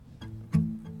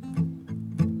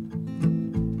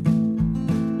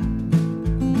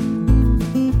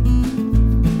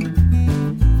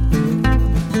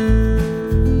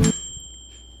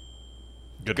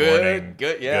Good morning.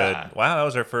 Good, yeah. Good. Wow, that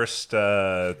was our first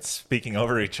speaking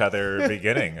over each other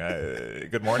beginning.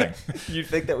 Good morning. You'd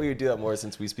think that we would do that more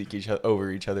since we speak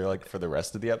over each other like for the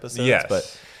rest of the episodes. Yes,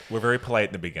 but we're very polite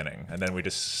in the beginning, and then we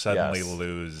just suddenly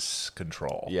lose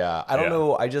control. yeah, I don't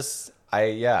know. I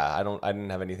didn't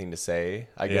have anything to say.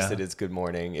 I guess Yeah. it is good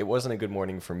morning. It wasn't a good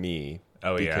morning for me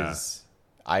because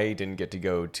I didn't get to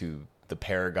go to the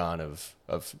paragon of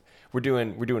we're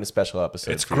doing a special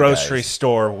episode. It's for you grocery guys.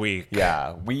 store week.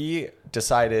 Yeah, we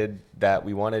decided that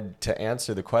we wanted to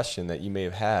answer the question that you may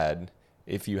have had.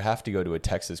 If you have to go to a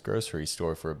Texas grocery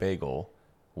store for a bagel,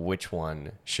 which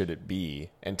one should it be?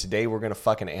 And today we're going to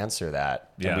fucking answer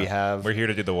that. Yeah. And we're here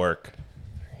to do the work.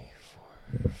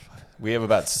 we have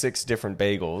about 6 different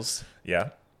bagels. Yeah.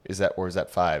 Is that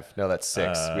 5? No, that's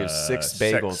 6. We have 6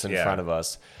 bagels 6, in yeah. front of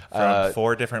us. From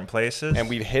 4 different places. And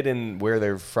we've hidden where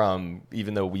they're from,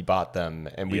 even though we bought them,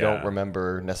 and we don't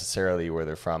remember necessarily where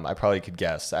they're from. I probably could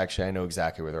guess. Actually, I know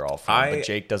exactly where they're all from, but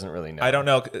Jake doesn't really know. I don't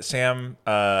know. Sam,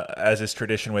 as is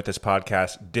tradition with this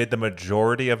podcast, did the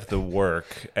majority of the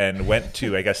work and went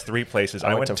to, I guess, 3 places.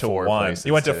 I went to 4 one. places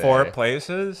You went to today. 4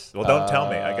 places? Well, don't tell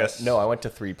me. I guess. No, I went to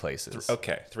 3 places.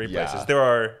 Okay, 3 Yeah. places. There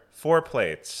are 4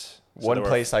 plates. So One there were-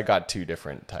 place I got 2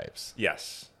 different types.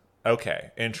 Yes. Okay,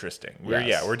 interesting.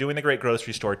 Yes. We're doing the great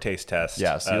grocery store taste test.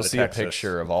 Yeah, so you'll the see Texas. a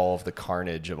picture of all of the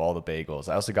carnage of all the bagels.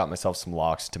 I also got myself some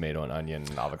lox, tomato, and onion,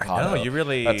 and avocado. know, you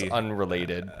really- That's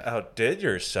unrelated. Outdid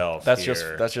yourself. That's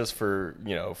here. just for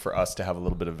for us to have a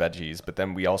little bit of veggies, but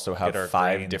then we also have Get our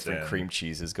 5 greens different in. cream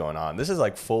cheeses going on. This is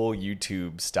like full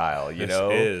YouTube style, you This know.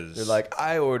 is. They're like,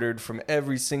 I ordered from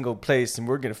every single place, and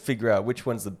we're gonna figure out which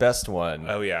one's the best one.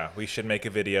 Oh yeah, we should make a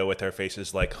video with our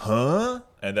faces like, huh?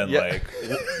 And then Yeah. like,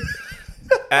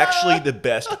 actually the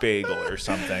best bagel or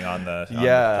something on the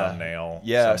thumbnail.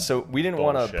 Yeah, Some so we didn't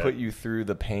want to bullshit. put you through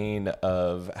the pain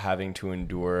of having to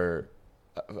endure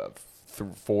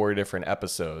 4 different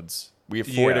episodes. We have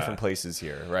 4 Yeah. different places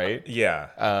here, right?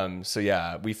 Yeah, So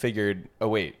yeah, we figured. Oh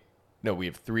wait, no, we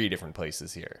have 3 different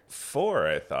places here. 4.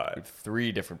 I thought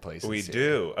 3 different places. we here.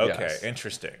 do. Okay, Yes.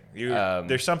 interesting.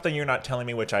 There's something you're not telling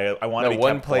me, which I want to No, be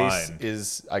one kept place blind.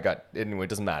 is I got anyway. It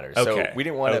doesn't matter. So Okay, we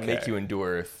didn't want to okay. make you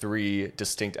endure 3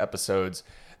 distinct episodes.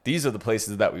 These are the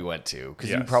places that we went to because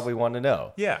you Yes. probably want to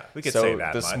know. Yeah, we could so say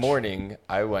that this much. morning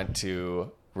I went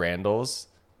to Randall's,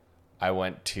 I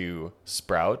went to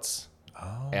Sprouts,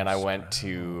 and I went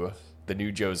to the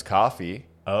New Joe's Coffee.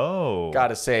 Oh,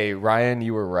 Gotta say, Ryan,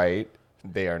 you were right.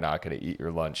 They are not going to eat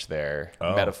your lunch there,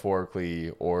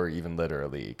 metaphorically or even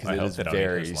literally, because I it hope is they don't eat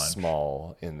very his lunch.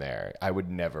 small in there. I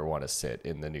would never want to sit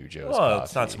in the New Joe's well, Coffee.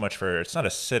 it's not so much for. It's not a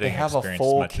sitting. They have a experience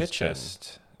full as much as kitchen.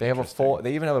 just- They have a full.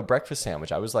 They even have a breakfast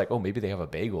sandwich. I was like, oh, maybe they have a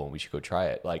bagel and we should go try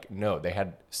it. Like, no, they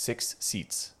had 6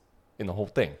 seats in the whole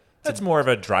thing. That's more of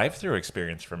a drive-through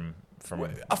experience from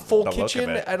A full the look of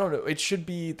kitchen. it. I don't know. It should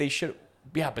be. They should.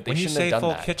 Yeah, but they When you shouldn't say have done full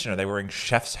that. kitchen, are they wearing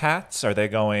chef's hats? Are they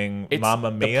going Mamma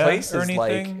the Mia place or is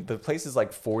anything? the place is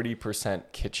like 40%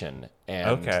 kitchen, and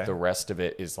Okay. the rest of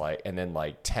it is like, and then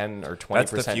like 10 or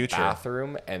That's the 20% future.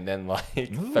 bathroom, and then like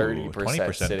Ooh,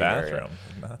 30% sitting bathroom. area.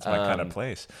 That's my kind of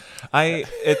place.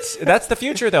 That's the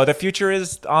future though. The future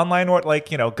is online or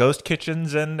ghost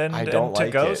kitchens and I don't and like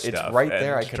to-go it. stuff It's right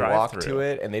there. and I can walk drive-through. to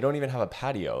it, and they don't even have a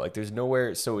patio. Like there's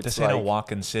nowhere. So it's This like ain't a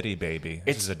walk-in city, baby.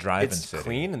 This is a drive-in it's city.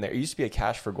 clean, and there used to be a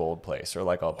Cash for Gold place or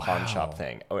like a pawn shop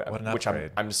thing, What an which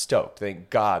upgrade. I'm stoked. Thank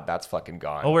God that's fucking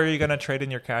gone. Well, where are you gonna trade in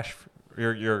your cash,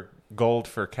 your gold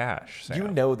for cash? Sam? You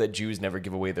know that Jews never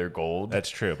give away their gold. That's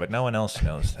true, but no one else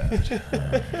knows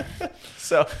that.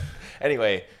 So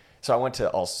anyway, so I went to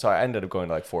so I ended up going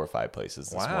to like 4 or 5 places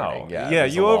this morning. Yeah, it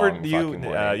was a You long fucking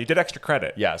morning. you did extra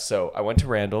credit. Yeah, so I went to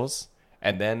Randall's,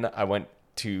 and then I went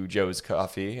to Joe's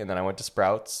Coffee, and then I went to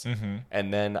Sprouts,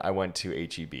 and then I went to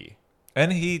HEB.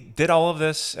 And he did all of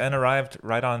this and arrived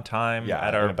right on time Yeah,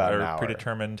 at in our, about an our hour.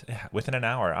 predetermined within an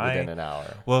hour. Within an hour.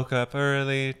 Woke up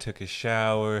early, took a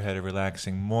shower, had a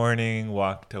relaxing morning,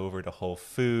 walked over to Whole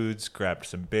Foods, grabbed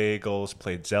some bagels,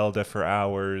 played Zelda for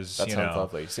hours. That sounds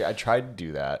lovely. See, I tried to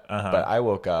do that, Uh-huh. but I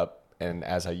woke up and,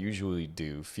 as I usually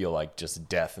do, feel like just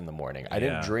death in the morning. I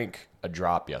didn't Yeah. drink a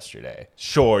drop yesterday.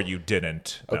 Sure, you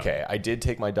didn't. No. Okay, I did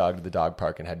take my dog to the dog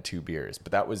park and had 2 beers,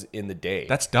 but that was in the day.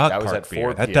 That's dog that was park at beer.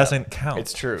 4 That p.m. doesn't count.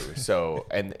 It's true. So,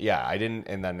 and yeah, I didn't,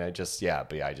 and then I just,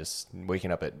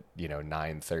 waking up at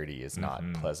 9:30 is not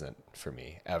pleasant for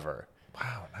me ever.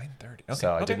 Wow, 9:30. Okay.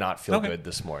 So I okay, did not feel okay. good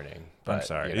this morning. I'm but,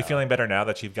 sorry. you Are you know. feeling better now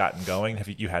that you've gotten going? Have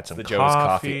you had some The coffee? Joe's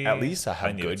Coffee. At least I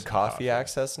have needed good some coffee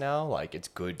access now. Like, it's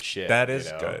good shit. That is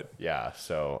good. Yeah,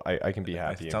 so I can be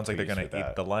happy. It sounds like they're going to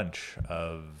eat the lunch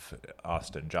of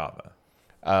Austin Java.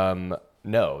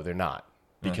 No, they're not.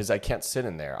 because I can't sit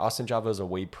in there. Austin Java is a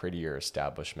way prettier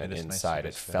establishment It is nice inside. to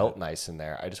It visit. felt nice in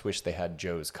there. I just wish they had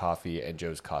Joe's Coffee and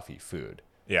Joe's Coffee food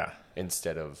Yeah.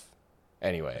 instead of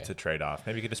anyway. It's a trade-off.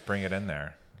 Maybe you could just bring it in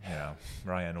there. You know,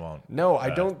 Ryan won't. No, I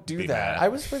don't do be that. mad. I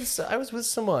was with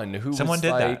someone who Someone was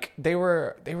did that. like they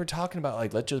were talking about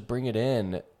like let's just bring it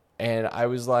in. And I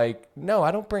was like, no,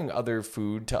 I don't bring other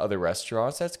food to other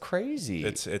restaurants. That's crazy.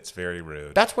 It's very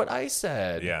rude. That's what I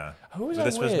said. Yeah. Who was But I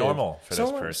this was with? normal for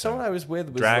this person. Someone I was with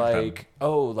was Drag them. like,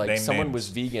 oh, like Name someone names. was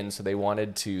vegan, so they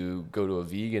wanted to go to a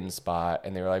vegan spot,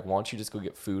 and they were like, why don't you just go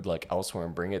get food like elsewhere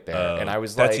and bring it there? And I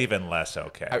was That's like, even less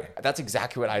okay. that's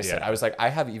exactly what I said. Yeah. I was like, I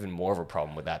have even more of a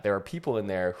problem with that. There are people in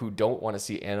there who don't want to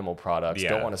see animal products, Yeah.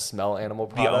 don't want to smell animal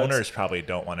the products. owners probably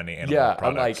don't want any animal Yeah,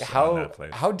 products I'm like, on that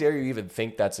place. how dare you even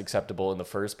think that's acceptable in the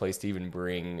first place to even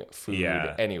bring food?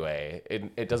 Yeah. Anyway,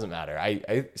 it doesn't matter.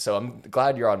 So I'm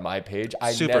glad you're on my page.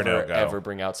 I Super never no-go. ever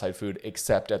bring outside food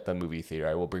except at the movie theater.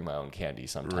 I will bring my own candy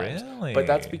sometimes. Really? But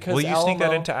that's because Will you sneak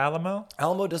that into Alamo?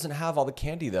 Alamo doesn't have all the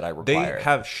candy that I They require.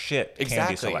 have shit candy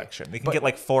Exactly. selection. They can But get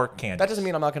like 4 candies. That doesn't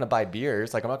mean I'm not going to buy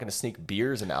beers. Like I'm not going to sneak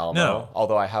beers in Alamo. No.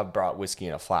 Although I have brought whiskey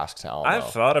in a flask to Alamo. I've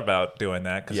thought about doing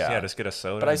that because Yeah. just get a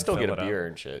soda. but I and still fill get a it up. beer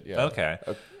and shit. Yeah. Okay.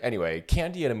 Anyway,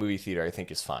 candy at a movie theater I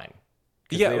think is fine.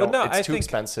 'Cause Yeah, they well, don't- no, it's I too think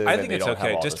expensive. I and think they it's don't have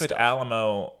okay. all Just the with stuff.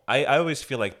 Alamo, I always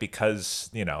feel like because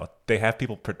they have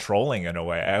people patrolling in a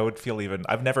way. I would feel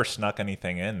I've never snuck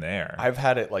anything in there. I've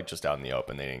had it like just out in the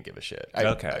open. They didn't give a shit.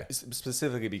 Okay.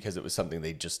 Specifically because it was something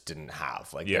they just didn't have.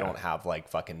 Like Yeah. they don't have like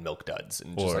fucking milk duds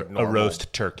and just or like a normal.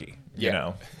 roast turkey. You Yeah.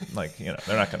 know,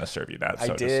 they're not going to serve you that. I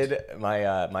So did.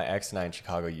 My ex and I in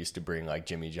Chicago used to bring like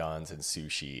Jimmy John's and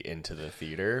sushi into the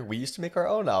theater. We used to make our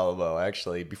own Alamo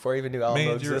actually before I even knew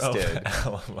Alamo Made your own existed.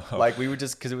 Alamo. Like we would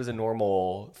just because it was a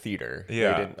normal theater.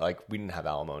 Yeah. We didn't have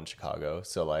Alamo in Chicago,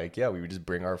 so like yeah, we would just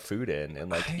bring our food in and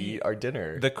like eat our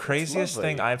dinner. The It's craziest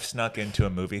lovely. thing I've snuck into a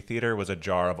movie theater was a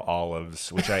jar of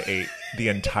olives, which I ate the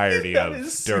entirety of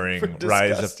is super during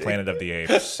Rise of disgusting. Planet of the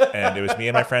Apes. And it was me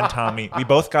and my friend Tommy. We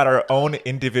both got our own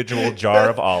individual jar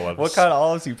of olives. What kind of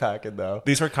olives you packing though?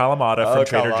 These were Kalamata Oh, from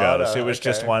Trader Kalamata, Joe's. It was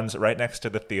just okay. ones right next to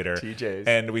the theater. TJ's.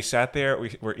 And we sat there.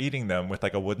 We were eating them with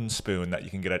like a wooden spoon that you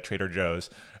can get at Trader Joe's.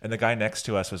 And the guy next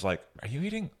to us was like, "Are you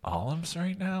eating olives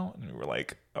right now?" And we were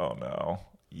like, "Oh no,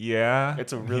 yeah."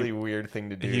 It's a really weird thing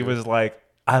to do. He was like,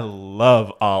 "I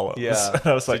love olives." Yeah. And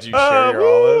I was like, Did you share your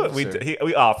olives, We, or-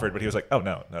 we offered, but he was like, "Oh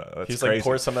no, that's He's crazy." like,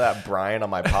 pour some of that brine on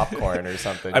my popcorn or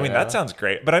something. I mean, you know? that sounds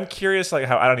great, but I'm curious, like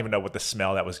how I don't even know what the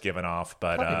smell that was given off,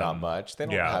 but Probably not much. They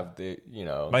don't yeah. have the, My they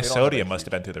don't have sodium a must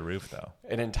have been through the roof, though.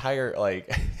 an entire like.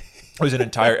 It was an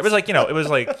entire. It was like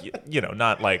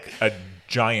not like a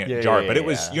giant Yeah, jar, yeah, but it yeah,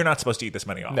 was. yeah. You're not supposed to eat this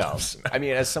many No, olives. I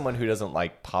mean, as someone who doesn't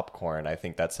like popcorn, I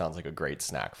think that sounds like a great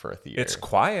snack for a theater. It's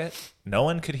quiet. No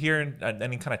one could hear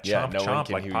any kind of yeah, chomp no one chomp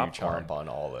can like hear popcorn. you chomp on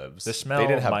olives. The smell They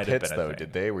didn't have might have pits been a though, thing.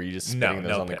 did they? Were you just No, spitting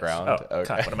those on the pits. ground? Oh,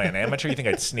 Okay. God, what am I, an amateur? You think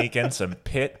I'd sneak in some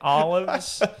pit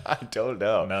olives? I don't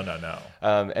know.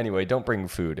 No. Anyway, don't bring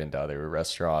food into other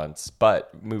restaurants, but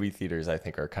movie theaters I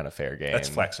think are kind of fair game. That's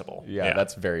flexible. Yeah,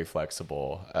 that's very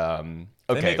flexible.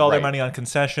 They Okay, make all their right. money on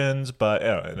concessions, but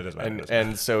it doesn't matter.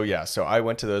 And so I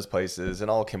went to those places, and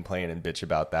I'll complain and bitch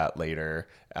about that later.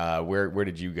 Where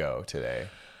did you go today?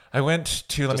 I went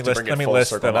to Just to bring it let me full list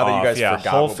circle, them now that you off. guys Yeah,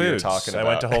 forgot Whole what we were Foods. talking I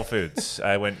went to about. Whole Foods.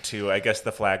 I went to, I guess,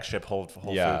 the flagship Whole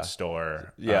Yeah. Foods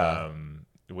store. Yeah.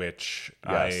 Which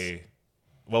Yes.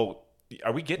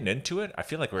 are we getting into it? I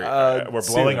feel like we're blowing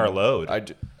soon. our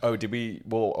load. Did we?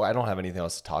 Well, I don't have anything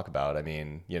else to talk about. I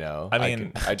mean,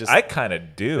 I kind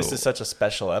of do. This is such a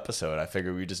special episode. I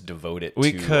figured we just devote it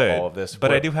We to could, all of this.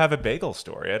 but I do have a bagel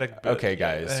story. Okay,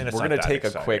 guys, I mean, it's we're not gonna that take a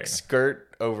exciting. quick skirt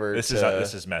over. This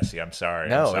is messy. I'm sorry.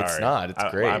 No, I'm sorry. it's not. It's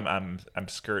great. I'm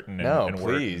skirting and, No, and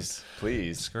please.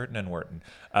 skirting and worting.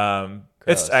 Gross.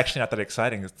 It's actually not that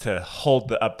exciting to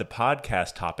hold up the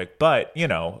podcast topic, but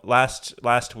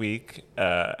last week,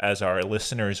 as our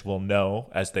listeners will know,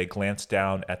 as they glance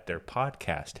down at their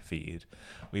podcast feed,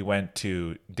 we went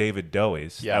to David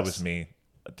Dowie's. That Yes. was me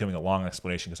doing a long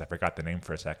explanation because I forgot the name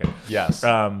for a second. Yes.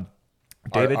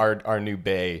 David, our new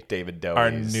bae, David Dowie. our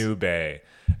new bay,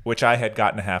 which I had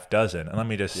gotten a half dozen, and let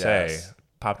me just say. Yes.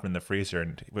 Popped them in the freezer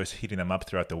and was heating them up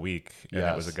throughout the week, and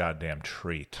it was a Yes. goddamn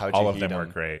treat. How'd All you of heat them were 'em?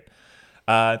 great.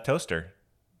 Toaster,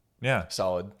 yeah.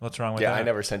 Solid. What's wrong with Yeah, that? I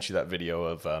never sent you that video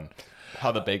of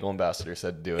how the bagel ambassador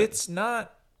said to do it. It's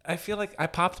not. I feel like I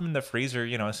popped them in the freezer.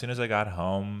 As soon as I got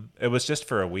home, it was just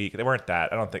for a week. They weren't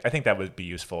that. I think that would be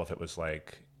useful if it was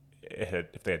like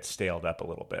if they had staled up a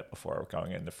little bit before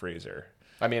going in the freezer.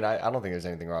 I mean, I don't think there's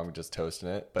anything wrong with just toasting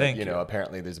it, but Thank you.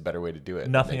 apparently there's a better way to do it. that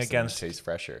Nothing makes them against- taste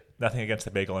fresher. Nothing against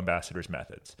the bagel ambassador's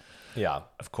methods, Yeah.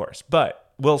 of course.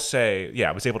 But will say,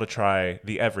 I was able to try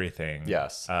the everything.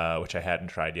 Yes. Which I hadn't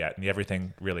tried yet, and the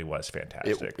everything really was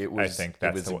fantastic. It was, I think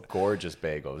that's a gorgeous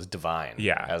bagel. It was divine.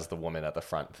 Yeah. As the woman at the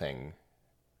front thing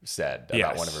said about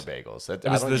Yes. one of her bagels. was I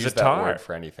don't the use za'atar. that word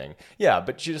for anything. Yeah,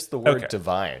 but just the word Okay.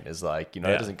 divine is like, that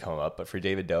doesn't come up. But for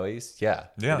David Doey's,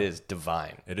 it is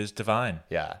divine. It is divine.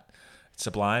 Yeah. It's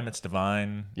sublime. It's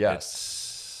divine. Yes.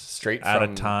 It's Straight out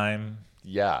from of time.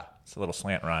 Yeah. It's a little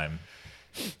slant rhyme.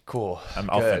 Cool. I'm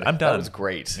Good. done. That was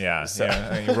great. Yeah, So-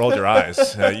 you rolled your eyes.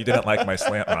 You didn't like my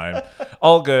slant rhyme.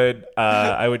 All good.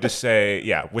 I would just say,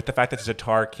 with the fact that the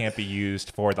za'atar can't be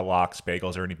used for the lox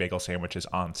bagels or any bagel sandwiches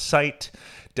on site,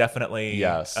 definitely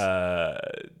Yes.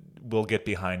 we'll get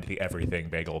behind the everything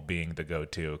bagel being the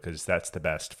go-to because that's the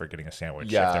best for getting a sandwich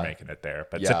if Yeah. they're making it there.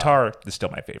 But Yeah. za'atar is still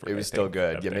my favorite. It was I still think,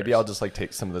 good. of Yeah, maybe theirs. I'll just like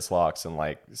take some of this lox and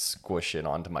like squish it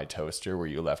onto my toaster where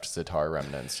you left za'atar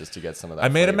remnants just to get some of that. I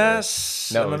made a flavor.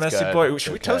 mess. No, I'm a it's messy good. boy. It's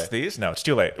Should we okay. toast these? No, it's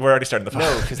too late. We're already starting the No,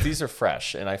 podcast. because these are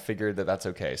fresh, and I figured that that's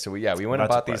okay. So we went and That's a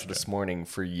bought these question. this morning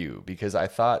for you because I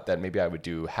thought that maybe I would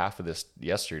do half of this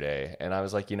yesterday, and I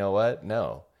was like, you know what?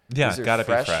 No. Yeah, These are gotta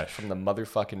be fresh. from the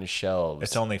motherfucking shelves.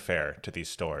 It's only fair to these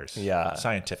stores. Yeah. It's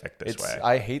scientific this way.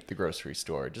 I hate the grocery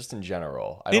store just in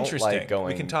general. I don't Interesting. like going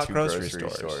We can talk to grocery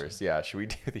stores. Yeah, should we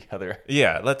do the other?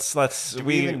 Yeah, let's. Do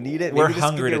we even need it? We're Maybe this could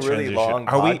hungry be to a really transition. long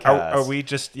Are we? podcast. Are we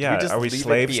just? Yeah. just Are we leave it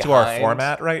slaves to our behind?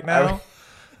 format right now?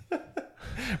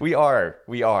 We are.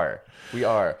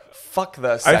 Fuck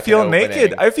the second I feel opening.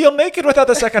 naked. I feel naked without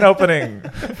the second opening.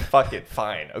 Fuck it.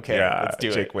 Fine. Okay. Yeah, let's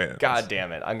do Jake it. wins. God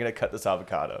damn it. I'm gonna cut this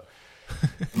avocado.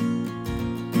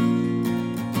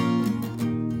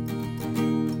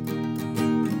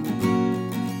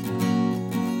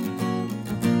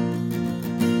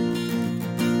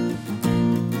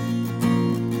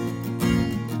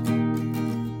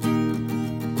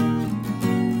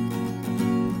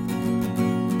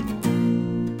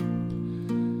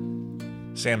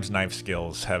 Sam's knife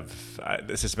skills have.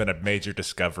 This has been a major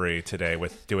discovery today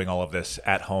with doing all of this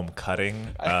at-home cutting.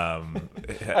 I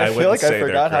feel wouldn't like say I they're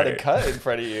forgot how to great. cut in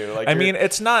front of you. Like I mean,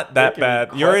 it's not that making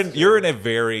bad. me You're in a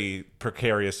very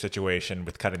precarious situation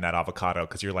with cutting that avocado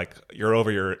because you're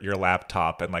over your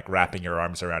laptop and like wrapping your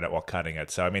arms around it while cutting it.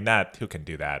 So I mean, who can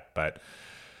do that? But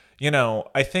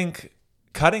I think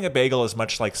cutting a bagel is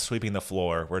much like sweeping the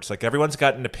floor, where it's like everyone's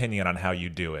got an opinion on how you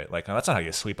do it. Like, oh, that's not how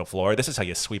you sweep a floor. This is how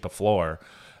you sweep a floor.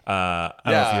 I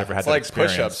don't know if you ever had it's that like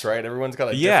experience. push-ups, right? Everyone's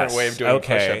got a different way of doing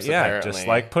push-ups. Yeah, apparently. just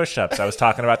like push-ups. I was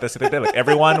talking about this the other day. Like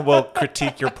everyone will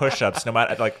critique your push-ups, no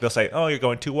matter. Like they'll say, "Oh, you're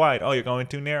going too wide. Oh, you're going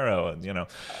too narrow." And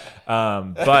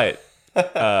but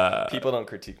people don't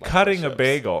critique my cutting a push-ups.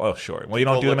 bagel. Oh, sure. Well, you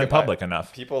don't People do them look in at my- public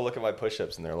enough. People look at my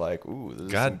push-ups and they're like, "Ooh, this is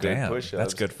some God good damn, push-ups."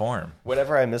 that's good form.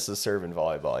 Whenever I miss a serve in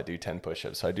volleyball, I do 10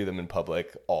 push-ups. So I do them in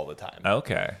public all the time.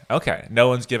 Okay. No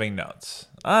one's giving notes.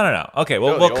 I don't know. Okay,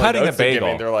 well, No, the only cutting a notes they're bagel.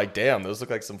 giving, they're like, "Damn, those look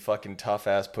like some fucking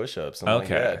tough-ass push-ups." I'm like,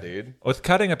 "Yeah, dude." With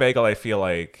cutting a bagel, I feel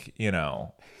like,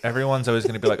 everyone's always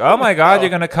going to be like, "Oh my God,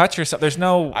 you're going to cut yourself." There's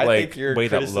no I think your way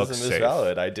that criticism looks is safe.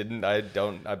 valid. I don't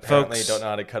Folks, know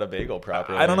how to cut a bagel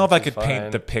properly. I don't know if I which is could paint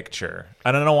fine. the picture.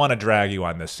 I don't want to drag you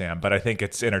on this, Sam, but I think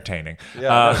it's entertaining.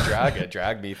 Yeah, no,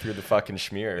 drag me through the fucking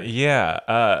schmear.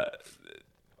 Yeah.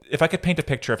 If I could paint a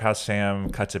picture of how Sam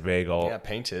cuts a bagel, Yeah,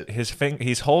 paint it.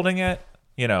 he's holding it,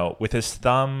 with his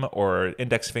thumb or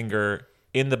index finger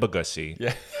in the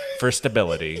bagussi for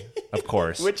stability, of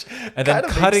course. Which and then kind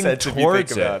of cutting makes sense if you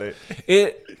towards think about it.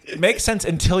 It makes sense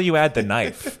until you add the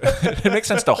knife. It makes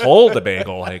sense to hold the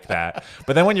bagel like that.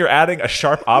 But then when you're adding a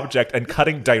sharp object and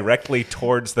cutting directly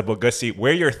towards the bagussi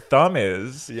where your thumb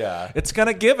is, it's going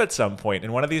to give at some point.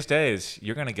 And one of these days,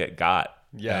 you're going to get got.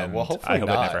 Yeah, And well, hopefully I hope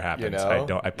not, it never happens. I Yeah,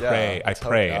 pray let's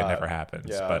hope it not. never happens.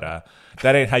 Yeah. But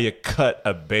that ain't how you cut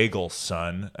a bagel,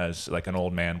 son, as like an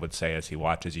old man would say as he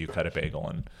watches you cut a bagel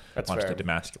and That's wants fair. to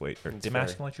emasculate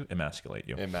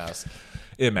you. Emasc.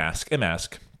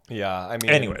 Yeah, I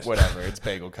mean, Anyways. whatever. It's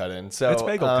bagel cutting. So It's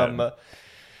bagel cutting.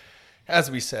 As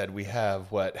we said, we have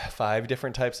 5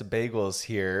 different types of bagels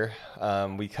here.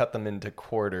 We cut them into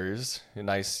quarters, a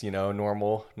nice,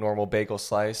 normal bagel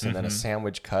slice, and then a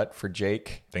sandwich cut for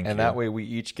Jake. Thank and you. that way we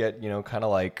each get, kind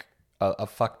of like a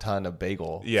fuck ton of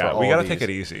bagel. Yeah, for we all got to take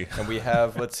these. it easy. And we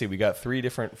have, we got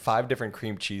 5 different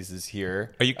cream cheeses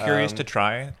here. Are you curious to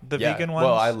try the Yeah, vegan ones?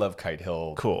 well, I love Kite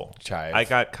Hill. Cool. Chive. I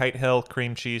got Kite Hill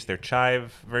cream cheese, their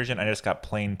chive version. I just got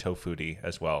plain tofuti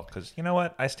as well because you know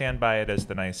what? I stand by it as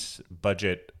the nice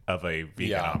budget of a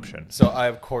vegan option. So I,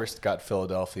 of course, got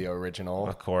Philadelphia original.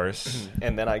 Of course.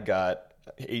 And then I got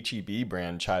HEB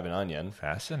brand chive and onion.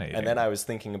 Fascinating. And then I was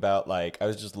thinking about, like, I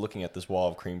was just looking at this wall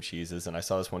of cream cheeses, and I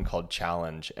saw this one called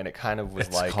Challenge, and it kind of was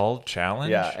it's called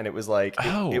Challenge? Yeah, and it was like,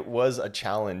 Oh. it was a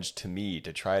challenge to me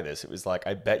to try this. It was like,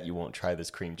 I bet you won't try this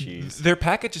cream cheese. Their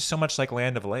package is so much like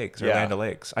Land of Lakes or Yeah. Land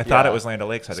O'Lakes. I thought it was Land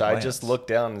O'Lakes at a So I glance. just looked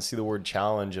down and see the word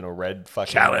challenge in a red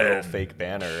fucking Challenge. little fake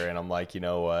banner, and I'm like, you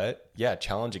know what? Yeah,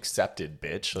 challenge accepted,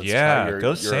 bitch. Let's Yeah, try your,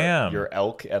 go Sam. Your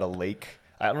elk at a lake.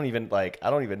 I don't even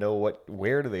know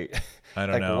where do they I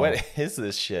don't know. What is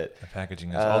this shit? The packaging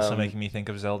is also making me think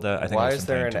of Zelda. I think Why I've is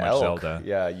been there playing an too much elk? Zelda.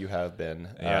 Yeah, you have been.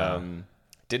 Yeah.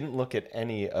 Didn't look at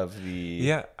any of the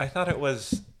Yeah, I thought it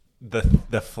was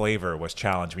the flavor was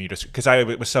challenge when you just because I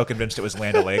was so convinced it was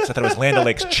Land O'Lakes. I thought it was Land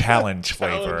O'Lakes challenge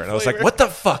flavor, and I was like, flavor. "What the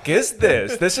fuck is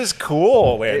this? This is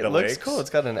cool." Land It O'Lakes. looks cool.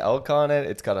 It's got an elk on it.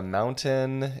 It's got a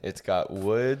mountain. It's got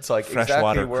woods. Like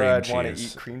Freshwater exactly where cream I'd want to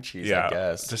cheese. eat cream cheese. Yeah, I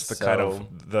guess just the So, kind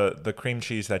of the cream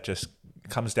cheese that just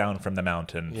comes down from the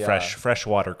mountain. Yeah.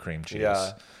 Freshwater cream cheese.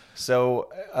 Yeah. So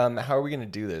how are we going to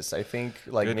do this? I think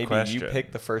like Good maybe question. you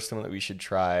pick the first one that we should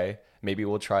try. Maybe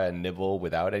we'll try a nibble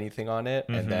without anything on it,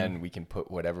 and then we can put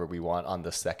whatever we want on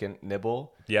the second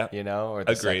nibble. Yeah. You know, or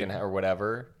the Agreed. second or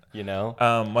whatever. You know,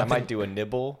 One I thing- might do a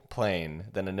nibble plain,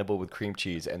 then a nibble with cream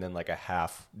cheese, and then like a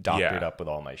half doctored Yeah. up with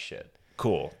all my shit.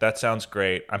 Cool. That sounds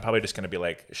great. I'm probably just going to be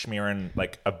like schmearing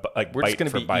like We're bite just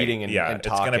going for to be bite. eating and, yeah, and it's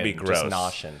talking, going to be gross. just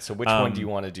noshing. So which one do you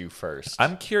want to do first?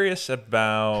 I'm curious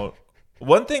about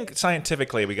one thing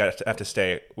scientifically we have to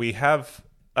stay. We have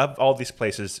of all these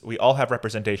places, we all have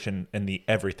representation in the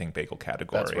everything bagel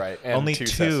category. That's right. And only two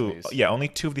two, sesames. only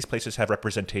two of these places have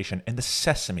representation in the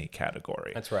sesame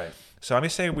category. That's right. So I'm gonna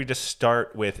say we just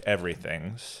start with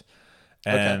everything's.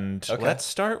 And Okay. let's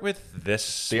start with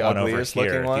this The one over ugliest here.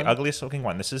 looking one? The ugliest looking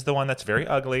one. This is the one that's very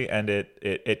ugly, and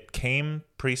it came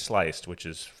pre-sliced, which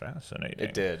is fascinating.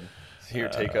 It did. Here,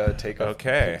 take a.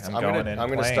 okay, piece. I'm I'm going gonna, in I'm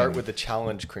gonna plain. start with the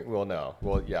challenge cream. Well, no.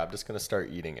 Well, yeah. I'm just gonna start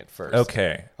eating it first.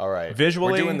 Okay. All right.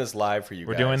 Visually- we're doing this live for you.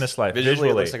 We're guys. doing this live. Visually, it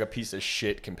Visually. looks like a piece of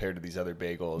shit compared to these other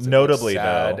bagels. It Notably, looks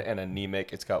sad though. and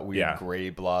anemic. It's got weird Yeah. gray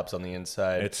blobs on the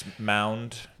inside. It's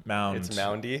mound. It's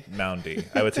moundy. Moundy.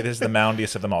 I would say this is the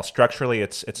moundiest of them all. Structurally,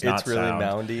 it's not really sound.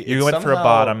 moundy. You It went for a somehow-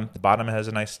 bottom. The bottom has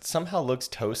a nice. Somehow looks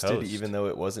toasted, Toast. even though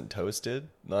it wasn't toasted.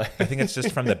 I think it's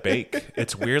just from the bake.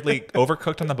 It's weirdly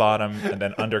overcooked on the bottom and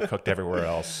then undercooked everywhere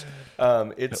else.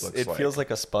 It looks like. feels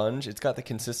like a sponge. It's got the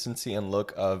consistency and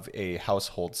look of a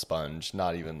household sponge.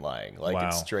 Not even lying. Like Wow.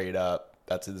 it's straight up.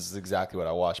 This is exactly what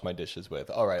I wash my dishes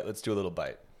with. All right, let's do a little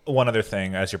bite. One other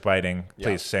thing, as you're biting,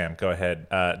 please, Sam, go ahead.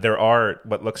 There are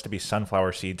what looks to be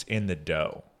sunflower seeds in the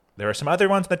dough. There are some other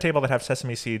ones on the table that have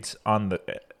sesame seeds on the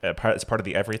as part of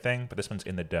the everything, but this one's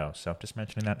in the dough. So just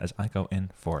mentioning that as I go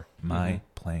in for my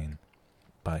plain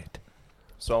bite.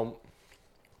 So,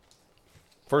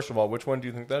 first of all, which one do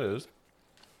you think that is?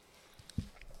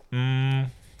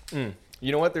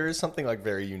 You know what? There is something like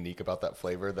very unique about that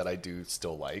flavor that I do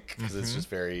still like because it's just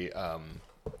very a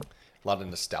lot of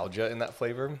nostalgia in that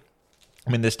flavor. I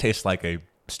mean, this tastes like a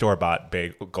store-bought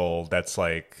bagel that's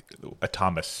like a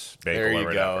Thomas bagel There or you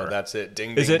whatever. go. That's it.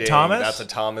 Ding, Is ding, it ding. Thomas? That's a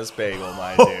Thomas bagel,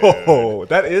 my dude. Oh,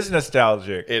 that is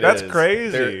nostalgic. That's is.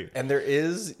 crazy. There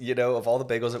is, of all the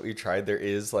bagels that we tried, there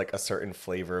is like a certain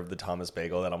flavor of the Thomas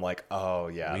bagel that I'm like, oh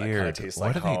yeah, that kind Weird. of tastes What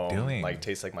like are they home. doing? Like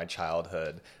tastes like my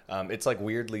childhood. It's like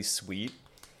weirdly sweet.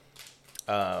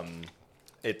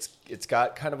 It's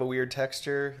got kind of a weird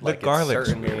texture. The Like it's garlic's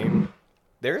certainly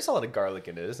there is a lot of garlic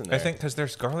in it, isn't there? I think because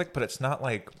there's garlic, but it's not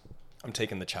like. I'm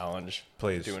taking the challenge.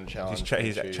 Please, Doing challenge. He's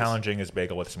cream cheese. challenging his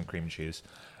bagel with some cream cheese.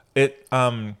 The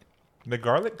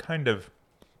garlic kind of.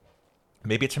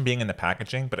 Maybe it's from being in the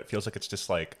packaging, but it feels like it's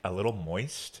just like a little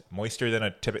moister than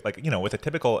a typical, with a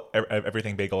typical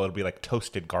everything bagel, it'll be like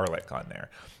toasted garlic on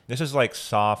there. This is like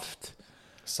soft,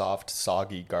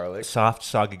 soggy garlic.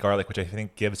 soggy garlic, which I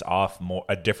think gives off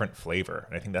a different flavor.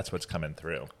 And I think that's what's coming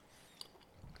through.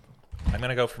 I'm going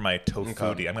to go for my tofuti.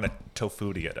 Okay. I'm going to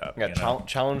tofuti it up. Yeah, you know?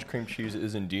 challenge cream cheese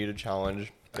is indeed a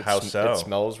challenge. How so? It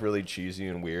smells really cheesy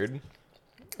and weird,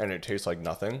 and it tastes like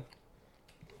nothing.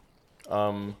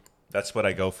 That's what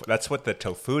I go for. That's what the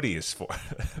tofuti is for.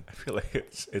 I feel like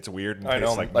it's weird and I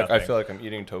know. tastes like I nothing. feel like I'm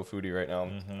eating tofuti right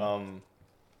now.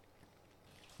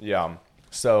 Yeah.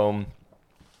 So,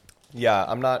 yeah,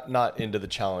 I'm not into the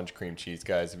challenge cream cheese,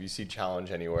 guys. If you see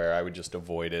challenge anywhere, I would just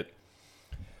avoid it.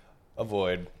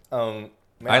 Man,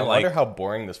 I wonder how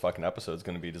boring this fucking episode is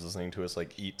going to be just listening to us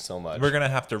like eat so much. We're going to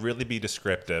have to really be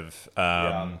descriptive.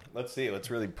 Let's see. Let's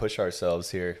really push ourselves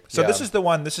here. So this is the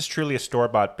one. This is truly a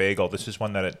store-bought bagel. This is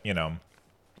one that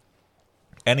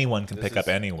anyone can pick up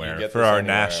you anywhere get for this our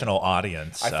anywhere. national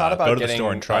audience. I thought about go to getting, the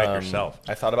store and try it yourself.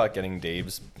 I thought about getting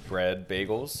Dave's bread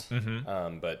bagels,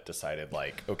 but decided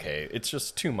like, okay, it's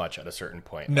just too much at a certain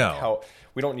point. No. Like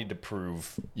we don't need to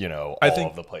prove, all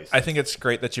of the places. I think it's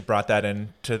great that you brought that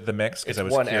into the mix because I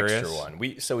was one curious. extra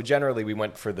one. So generally we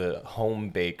went for the home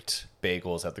baked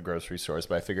bagels at the grocery stores,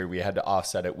 but I figured we had to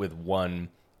offset it with one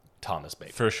Thomas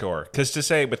bagel. For sure. Because to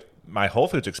say with my Whole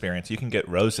Foods experience, you can get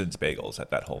Rosen's bagels at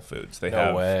that Whole Foods. They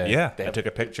have, way. Yeah, They I have- took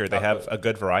a picture. They have a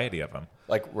good variety of them.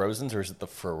 Like Rosen's, or is it the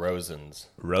Frozens?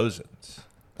 Rosen's.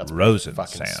 That's Rosen's,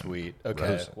 fucking Sam. sweet. Okay,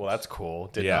 Rosen's. well that's cool.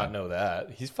 Did Yeah. not know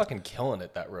that. He's fucking killing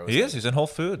it. That Rosen. He is. He's in Whole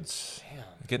Foods.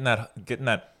 Getting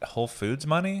that Whole Foods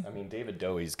money. I mean, David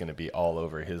Dowie's gonna be all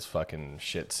over his fucking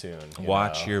shit soon.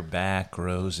 Watch your back,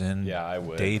 Rosen. Yeah, I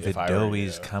would, David if I were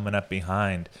Dowie's you. coming up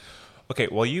behind. Okay,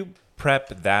 well, you prep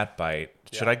that bite.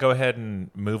 Should I go ahead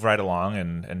and move right along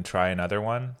and try another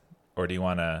one? Or do you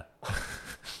want to...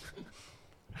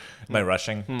 Am I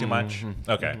rushing too much?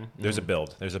 Okay, there's a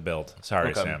build.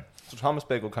 Sorry, Okay. Sam. So Thomas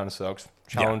Bagel kind of sucks.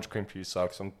 Challenge cream cheese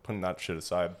sucks. I'm putting that shit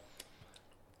aside.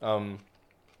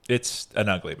 It's an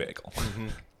ugly bagel.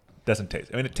 Doesn't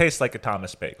taste... I mean, it tastes like a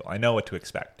Thomas bagel. I know what to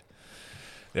expect.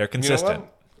 They're consistent. You know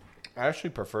what? I actually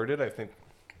preferred it, I think,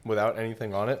 without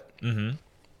anything on it.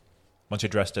 Once you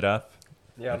dressed it up,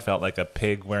 Yeah. it felt like a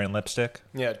pig wearing lipstick.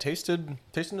 Yeah, it tasted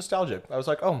nostalgic. I was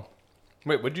like, oh,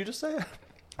 wait, what did you just say?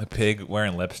 A pig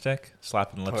wearing lipstick?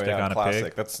 Slapping lipstick on classic. a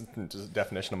pig? That's just a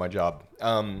definition of my job.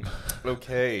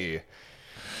 Okay.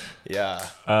 Yeah.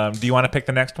 Do you want to pick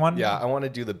the next one? Yeah, I want to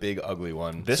do the big ugly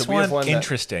one. This So we have one, that-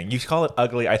 interesting. You call it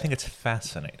ugly. I think it's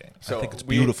fascinating. So I think it's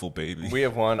we- beautiful, baby. We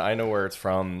have one. I know where it's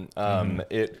from.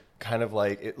 It kind of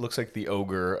like, it looks like the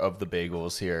ogre of the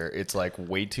bagels here. It's like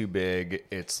way too big.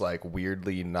 It's like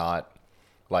weirdly not,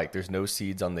 like there's no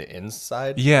seeds on the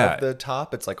inside Yeah. of the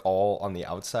top. It's like all on the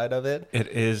outside of it. It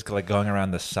is like going around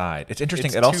the side. It's interesting.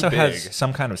 It's It also too has big.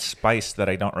 some kind of spice that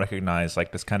I don't recognize,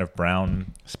 like this kind of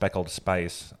brown speckled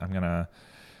spice. I'm gonna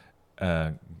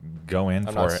go in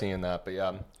I'm for not it. seeing that, but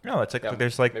yeah. No, it's like Yeah,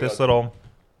 there's like maybe this I'll- little.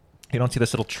 You don't see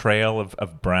this little trail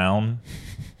of brown.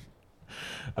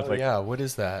 Of Oh, yeah, what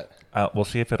is that? We'll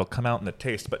see if it'll come out in the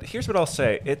taste. But here's what I'll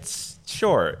say. It's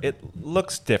sure, it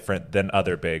looks different than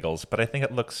other bagels, but I think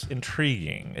it looks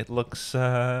intriguing. It looks,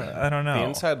 I don't know. The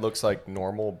inside looks like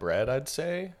normal bread, I'd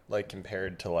say, like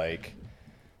compared to like,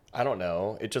 I don't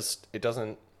know. It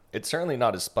doesn't, it's certainly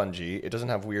not as spongy. It doesn't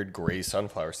have weird gray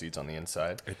sunflower seeds on the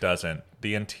inside. It doesn't.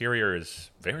 The interior is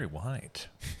very white.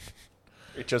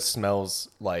 It just smells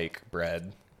like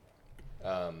bread.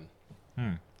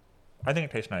 I think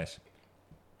it tastes nice.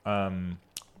 I mean,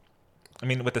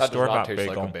 with the That does store-bought not taste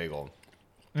bagel, like a bagel.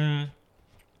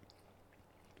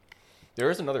 There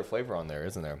is another flavor on there,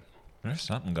 isn't there? there's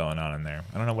something going on in there.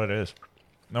 I don't know what it is.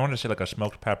 I wanted to say like a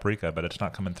smoked paprika, but it's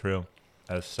not coming through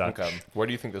as such. Okay. Where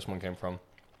do you think this one came from?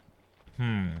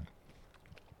 I'm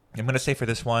going to say for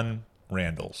this one,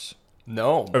 Randall's.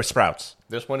 No. Or Sprouts.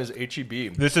 This one is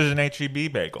HEB. This is an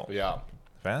HEB bagel. Yeah.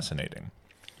 Fascinating.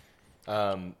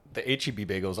 The HEB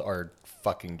bagels are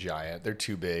fucking giant. They're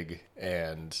too big,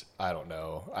 and I don't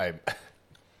know.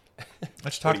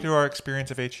 Let's talk through our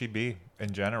experience of HEB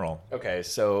in general. Okay,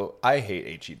 so I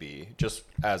hate HEB just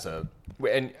as a,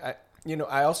 and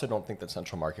I also don't think that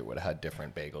Central Market would have had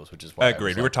different bagels, which is why I was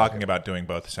agreed. We like, were talking okay. about doing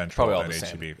both Central Probably all and the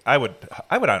same. HEB. I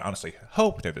would honestly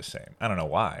hope they're the same. I don't know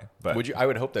why, but I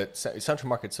would hope that Central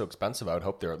Market's so expensive. I would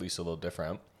hope they're at least a little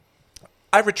different.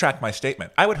 I retract my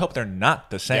statement. I would hope they're not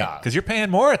the same Yeah. because you're paying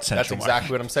more at That's Central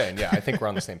exactly what I'm saying. Yeah, I think we're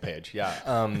on the same page. Yeah.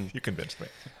 Market. You convinced me.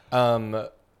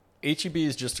 HEB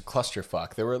is just a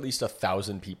clusterfuck. There were at least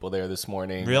 1,000 people there this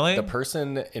morning. Really? The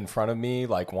person in front of me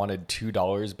wanted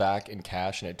 $2 back in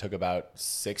cash, and it took about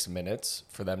 6 minutes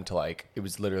for them to it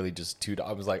was literally just $2.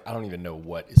 I was like, I don't even know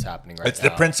what is happening right now. It's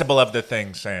the principle of the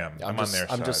thing, Sam. I'm on just, their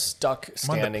side. I'm just stuck on the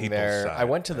standing people's there. side, I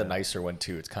went to the nicer one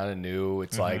too. It's kind of new.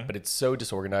 It's Mm-hmm. but it's so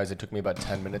disorganized. It took me about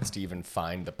 10 minutes to even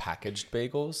find the packaged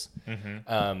bagels.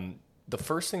 Mm-hmm. The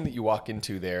first thing that you walk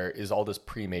into there is all this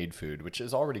pre-made food, which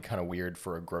is already kind of weird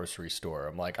for a grocery store.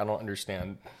 I'm like, I don't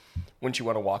understand. Wouldn't you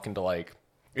want to walk into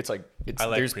it's I like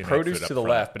there's pre-made produce food to up the front.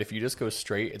 left, but if you just go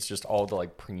straight, it's just all the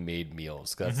pre-made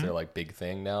meals. That's Mm-hmm. their big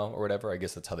thing now or whatever. I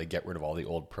guess that's how they get rid of all the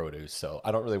old produce. So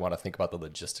I don't really want to think about the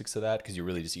logistics of that because you're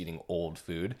really just eating old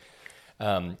food.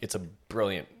 It's a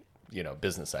brilliant,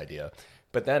 business idea.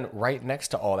 But then right next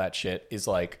to all that shit is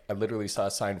like, I literally saw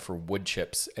a sign for wood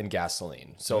chips and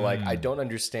gasoline. So like, I don't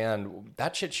understand.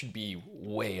 That shit should be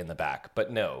way in the back. But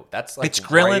no, that's like... It's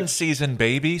grilling season,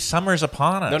 baby. Summer's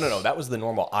upon us. No. That was the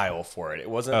normal aisle for it. It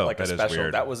wasn't like a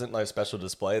special... That wasn't like a special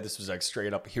display. This was like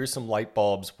straight up, here's some light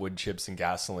bulbs, wood chips, and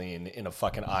gasoline in a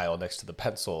fucking aisle next to the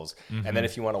pencils. And then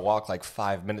if you want to walk like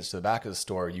 5 minutes to the back of the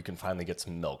store, you can finally get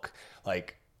some milk.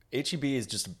 Like... H-E-B is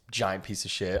just a giant piece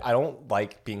of shit. I don't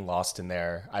like being lost in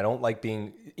there. I don't like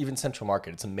being... Even Central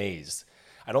Market, it's a maze.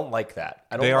 I don't like that.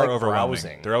 I don't They are like overwhelming.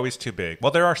 browsing. They're always too big.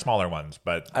 Well, there are smaller ones,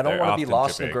 but I don't want to be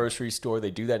lost in a big. grocery store.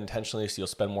 They do that intentionally so you'll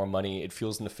spend more money. It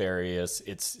feels nefarious.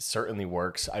 It certainly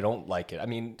works. I don't like it. I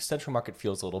mean, Central Market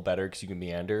feels a little better because you can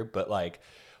meander, but like...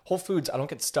 Whole Foods, I don't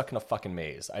get stuck in a fucking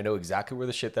maze. I know exactly where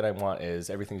the shit that I want is.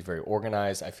 Everything's very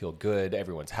organized. I feel good.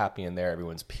 Everyone's happy in there.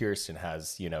 Everyone's pierced and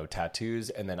has,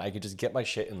 tattoos. And then I could just get my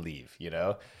shit and leave,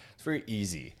 It's very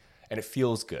easy. And it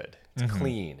feels good. It's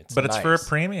clean. It's But nice. it's for a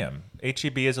premium.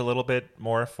 H-E-B is a little bit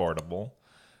more affordable.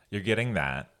 You're getting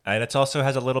that. And it also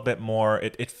has a little bit more...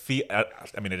 it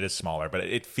is smaller, but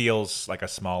it feels like a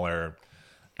smaller,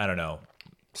 I don't know,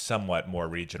 somewhat more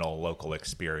regional local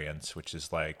experience, which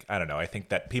is like, I don't know, I think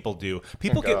that people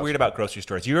get weird about grocery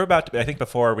stores. You were about to, I think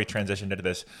before we transitioned into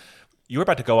this, you were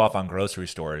about to go off on grocery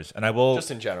stores, and I will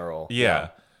just in general.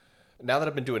 Yeah. Now that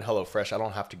I've been doing HelloFresh, I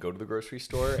don't have to go to the grocery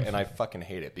store, and I fucking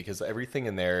hate it because everything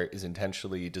in there is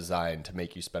intentionally designed to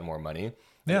make you spend more money.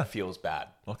 Yeah. It feels bad.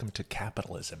 Welcome to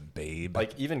capitalism, babe.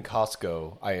 Like even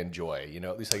Costco, I enjoy.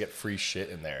 At least I get free shit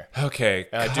in there. Okay.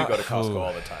 And I do go to Costco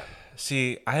all the time.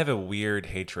 See, I have a weird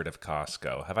hatred of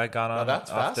Costco. Have I gone on? That's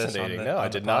off fascinating. This No, I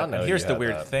did not know. And here's you the had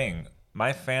weird that. thing: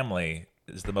 my family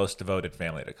is the most devoted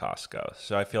family to Costco,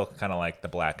 so I feel kind of like the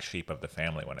black sheep of the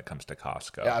family when it comes to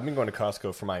Costco. Yeah, I've been going to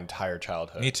Costco for my entire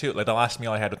childhood. Me too. Like the last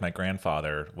meal I had with my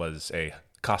grandfather was a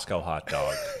Costco hot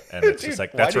dog, and it's just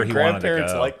like that's where he wanted to go.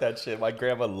 Grandparents like that shit. My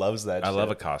grandma loves that. I shit.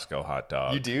 love a Costco hot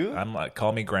dog. You do? I'm like,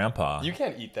 call me grandpa. You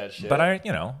can't eat that shit. But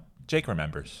Jake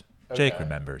remembers. Okay. Jake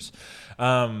remembers.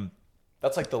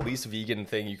 That's like the least vegan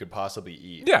thing you could possibly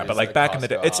eat. Yeah, but like back in the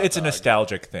day, it's a dog.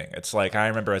 nostalgic thing. It's like I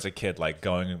remember as a kid, like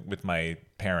going with my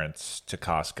parents to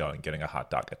Costco and getting a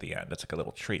hot dog at the end. It's like a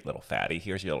little treat, little fatty.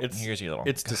 Here's your little.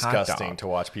 It's hot disgusting dog. to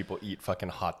watch people eat fucking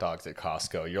hot dogs at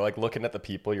Costco. You're like looking at the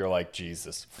people. You're like,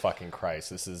 Jesus fucking Christ,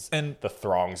 this is the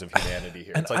throngs of humanity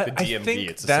here. It's like the DMV. I think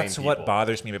it's the that's same what people.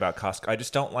 bothers me about Costco. I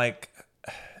just don't like.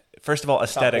 First of all,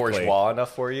 aesthetically, not bourgeois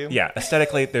enough for you. Yeah,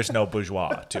 aesthetically, there's no bourgeois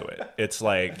to it. It's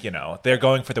like they're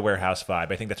going for the warehouse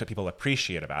vibe. I think that's what people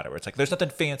appreciate about it. Where it's like there's nothing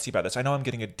fancy about this. I know I'm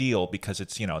getting a deal because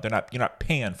it's you're not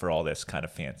paying for all this kind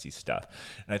of fancy stuff.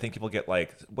 And I think people get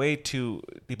like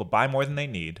people buy more than they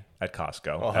need at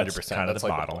Costco. 100%. That's kind of That's the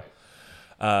like the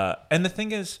model. And the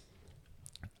thing is,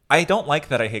 I don't like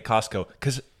that I hate Costco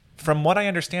because. From what I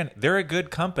understand, they're a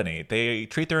good company. They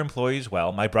treat their employees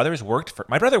well. My brother works for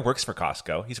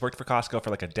Costco. He's worked for Costco for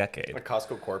like a decade. A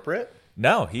Costco corporate?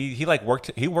 No, he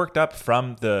worked up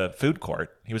from the food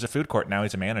court. He was a food court. Now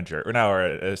he's a manager or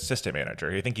an assistant manager.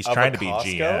 I think he's trying to be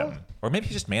Costco? GM, or maybe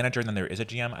he's just manager and then there is a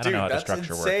GM. I don't know how the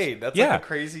structure insane. works. That's like a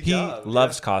crazy job. He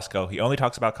loves Costco. He only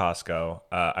talks about Costco.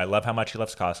 I love how much he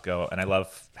loves Costco, and I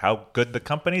love how good the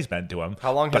company's been to him.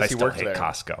 How long but has I he still worked hate there?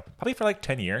 Costco. Probably for like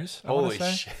 10 years. Holy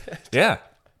shit! Yeah.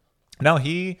 No,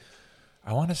 I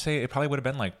want to say it probably would have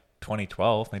been like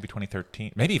 2012, maybe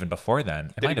 2013, maybe even before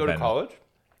then. Did he go to college?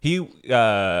 He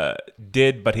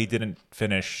did, but he didn't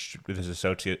finish with his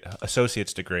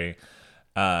associate's degree.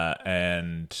 But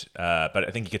I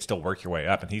think you could still work your way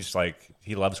up, and he's like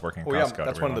he loves working at Costco. Yeah,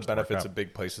 that's one of the benefits of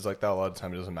big places like that. A lot of the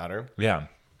time, it doesn't matter. Yeah.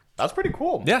 That's pretty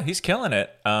cool. Yeah, he's killing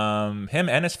it. Him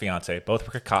and his fiance both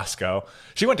work at Costco.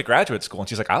 She went to graduate school, and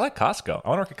she's like, I like Costco. I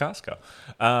want to work at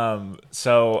Costco.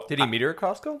 So did he meet her at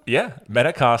Costco? Yeah, met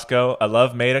at Costco. I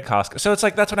love made at Costco. So it's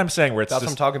like that's what I'm saying. Where it's that's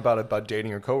what I'm talking about dating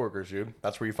your coworkers, dude.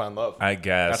 That's where you find love. I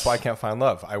guess that's why I can't find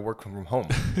love. I work from home.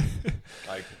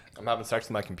 Like I'm having sex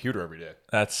with my computer every day.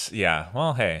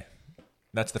 Well, hey,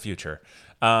 that's the future.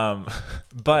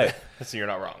 But so you're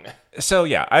not wrong. So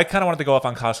yeah, I kind of wanted to go off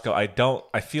on Costco.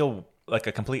 I feel like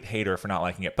a complete hater for not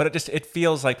liking it, but it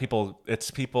feels like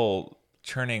people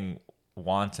turning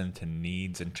wants into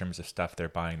needs in terms of stuff they're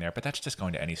buying there. But that's just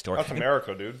going to any store. That's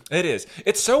America, dude. It is.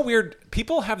 It's so weird.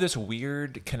 People have this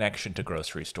weird connection to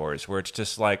grocery stores where it's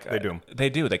just like they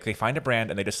do. Like they find a brand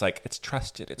and they just like it's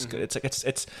trusted. It's good. It's like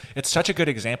it's such a good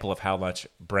example of how much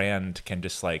brand can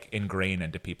just like ingrain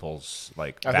into people's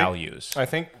values. I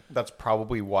think that's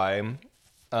probably why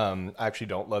I actually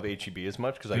don't love H-E-B as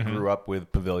much because I grew up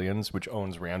with Pavilions, which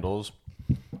owns Randall's.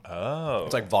 Oh.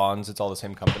 It's like Vaughn's. It's all the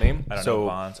same company. I don't know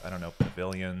Vaughn's. I don't know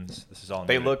Pavilions. This is all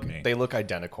They new to me. look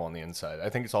identical on the inside. I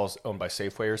think it's all owned by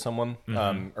Safeway or someone,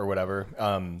 or whatever.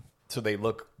 So they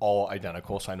look all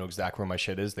identical. So I know exactly where my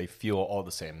shit is. They feel all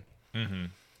the same. Mm-hmm.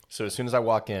 So as soon as I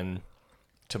walk in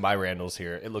to my Randall's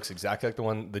here, it looks exactly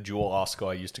like the Jewel Osco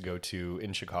I used to go to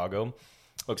in Chicago.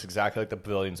 Looks exactly like the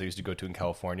Pavilions I used to go to in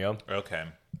California. Okay.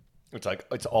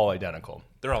 It's all identical.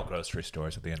 They're all grocery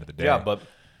stores at the end of the day. Yeah, but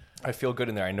I feel good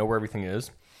in there. I know where everything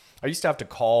is. I used to have to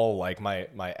call like my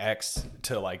ex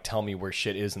to like tell me where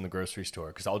shit is in the grocery store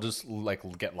because I'll just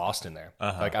like get lost in there.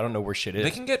 Like I don't know where shit is.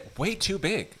 They can get way too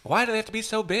big. Why do they have to be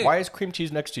so big? Why is cream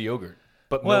cheese next to yogurt?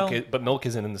 But milk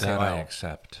isn't in the same That I aisle.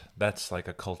 accept. That's like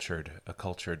a cultured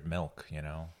milk. You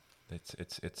know, it's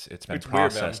been It's weird,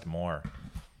 processed more.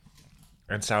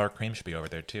 And sour cream should be over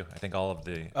there too. I think all of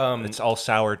the it's all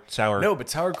sour. No, but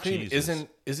sour cream cheeses.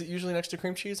 is it usually next to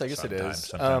cream cheese? I guess it is.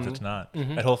 Sometimes it's not.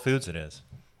 At Whole Foods it is.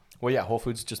 Well, yeah, Whole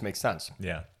Foods just makes sense.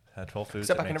 Yeah, at Whole Foods.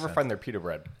 Except I can never find their pita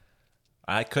bread.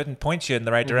 I couldn't point you in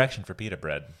the right direction for pita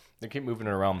bread. They keep moving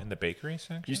it around. In the bakery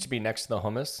section? Used to be next to the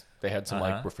hummus. They had some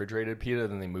like refrigerated pita,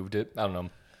 then they moved it. I don't know.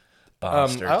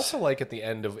 Bastards. I also like at the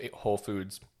end of Whole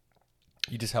Foods,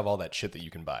 you just have all that shit that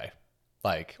you can buy,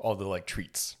 like all the like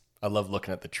treats. I love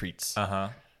looking at the treats.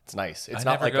 It's nice. It's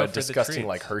not like a disgusting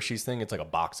like Hershey's thing. It's like a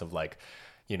box of like,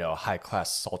 high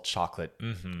class salt chocolate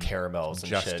caramels and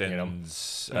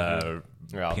Justin's, shit.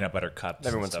 peanut butter cups.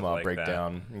 Every once in a while, like break that.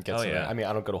 down and get some. yeah. I mean,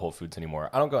 I don't go to Whole Foods anymore.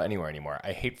 I don't go anywhere anymore.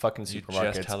 I hate fucking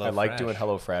supermarkets. I HelloFresh. like doing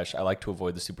HelloFresh. I like to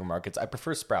avoid the supermarkets. I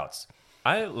prefer Sprouts.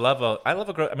 I love a.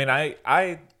 I mean,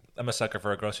 I'm a sucker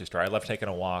for a grocery store. I love taking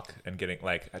a walk and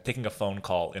taking a phone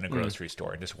call in a grocery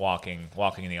store and just walking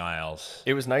in the aisles.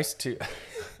 It was nice to.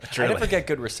 I never get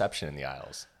good reception in the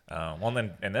aisles. Well,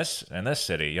 then in this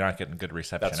city, you're not getting good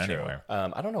reception That's true. anywhere.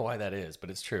 I don't know why that is, but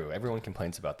it's true. Everyone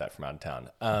complains about that from out of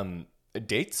town.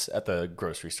 Dates at the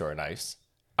grocery store are nice.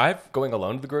 Going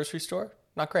alone to the grocery store,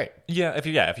 not great. Yeah,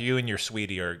 if you and your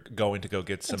sweetie are going to go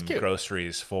get some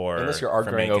groceries for unless you're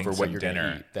arguing over what you're dinner,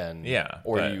 going to eat, then yeah,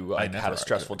 or you had a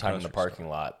stressful time in the parking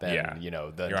lot, then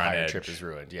store. The entire trip is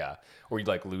ruined. Yeah, or you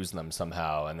like lose them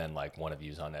somehow, and then like one of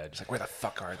you's on edge. It's like, where the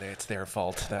fuck are they? It's their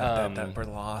fault that we're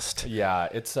lost. Yeah,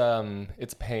 it's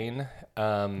pain.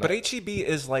 But HEB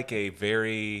is like a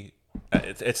very,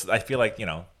 it's I feel like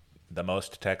the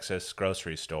most Texas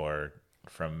grocery store.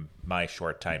 From my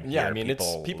short time here, I mean,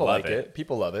 people like it.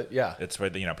 People love it. Yeah, it's where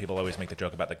people always make the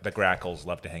joke about the grackles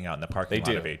love to hang out in the parking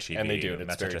lot of HEB, and they do. And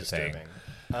that's very such a thing.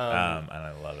 And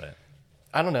I love it.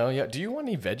 I don't know. Yeah. Do you want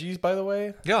any veggies, by the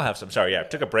way? Yeah, I'll have some. Sorry. Yeah, I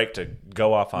took a break to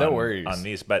go off on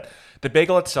these, but the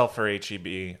bagel itself for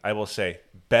HEB, I will say,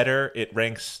 better. It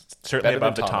ranks certainly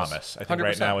above the Thomas. I think 100%.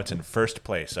 Right now it's in first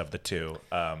place of the two.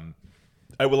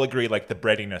 I will agree, like the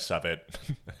breadiness of it.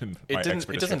 It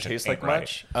doesn't taste like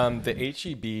much. The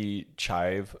HEB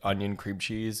chive onion cream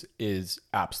cheese is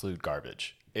absolute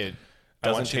garbage. It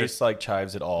doesn't taste like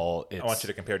chives at all. I want you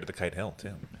to compare it to the Kite Hill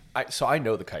too. So I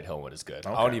know the Kite Hill one is good.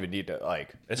 Okay. I don't even need to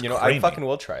It's I fucking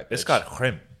will try it. It's got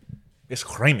cream. It's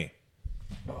creamy.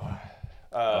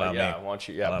 Why don't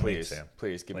you? Yeah,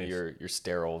 please give me your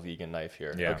sterile vegan knife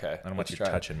here. Yeah, okay. I don't want you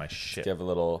touching my shit. Do you have a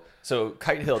little? So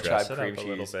Kite Hill chive cream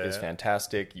cheese is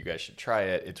fantastic. You guys should try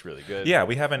it. It's really good. Yeah,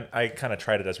 we haven't. I kind of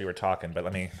tried it as we were talking, but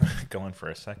let me go in for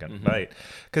a second bite.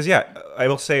 Because I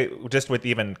will say, just with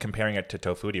even comparing it to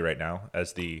Tofutti right now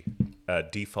as the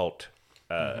default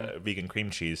vegan cream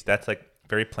cheese, that's like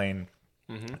very plain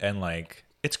and like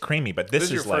it's creamy. But this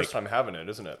is your like first time having it,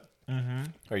 isn't it?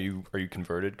 Mm-hmm. Are you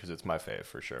converted? Because it's my fave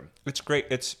for sure. It's great.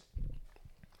 It's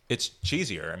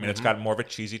cheesier. I mean, it's got more of a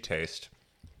cheesy taste.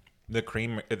 The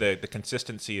cream, the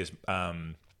consistency is a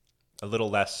little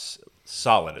less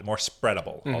solid, more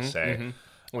spreadable. I'll say.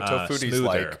 Well, Tofutti's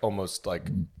like almost like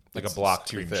a block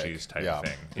cream cheese type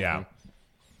thing. Yeah.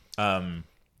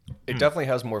 It definitely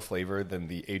has more flavor than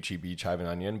the HEB chive and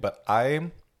onion, but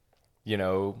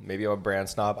maybe I'm a brand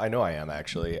snob. I know I am,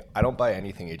 actually. I don't buy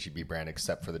anything HEB brand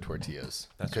except for the tortillas.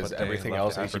 Because everything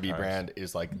else HEB brand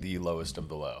is like the lowest of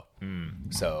the low.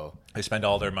 So they spend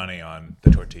all their money on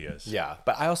the tortillas. Yeah,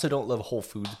 but I also don't love Whole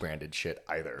Foods branded shit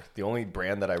either. The only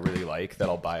brand that I really like that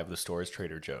I'll buy of the store is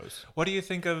Trader Joe's. What do you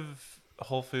think of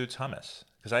Whole Foods hummus?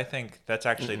 Because I think that's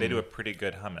actually, they do a pretty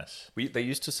good hummus. They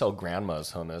used to sell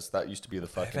Grandma's hummus. That used to be the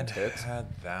fucking tits. Had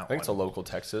that I think it's a local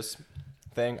Texas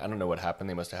thing. I don't know what happened.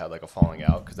 They must have had like a falling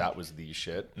out because that was the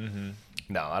shit.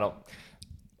 No, I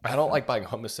don't like buying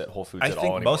hummus at Whole Foods at all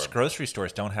anymore. I think most grocery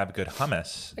stores don't have good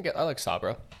hummus. I like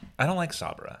Sabra. I don't like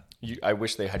Sabra. I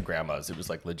wish they had Grandma's. It was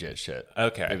like legit shit.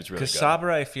 Okay. It was really good. Because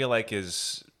Sabra, I feel like,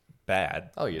 is bad.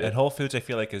 Oh, you did? And Whole Foods, I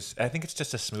feel like I think it's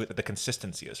just a smooth. The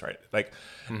consistency is right. Like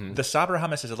the Sabra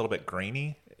hummus is a little bit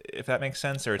grainy, if that makes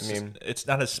sense, or it's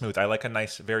not as smooth. I like a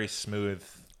nice, very smooth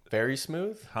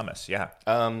hummus. Yeah.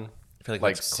 I feel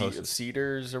like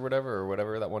Cedars or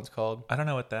whatever that one's called. I don't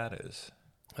know what that is.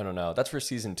 I don't know. That's for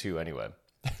season 2 anyway.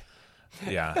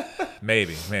 Yeah,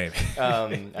 maybe.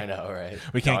 I know, right?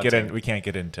 We can't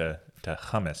get into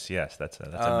hummus. Yes, that's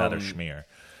another schmear.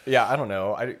 Yeah, I don't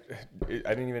know. I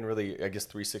didn't even really. I guess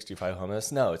 365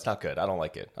 hummus. No, it's not good. I don't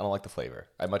like it. I don't like the flavor.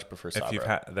 I much prefer Sabra. If you've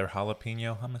had their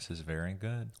jalapeno hummus, is very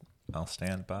good. I'll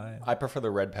stand by it. I prefer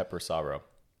the red pepper Sabra.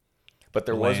 But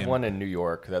there was one in New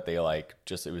York that they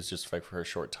it was just like for a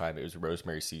short time. It was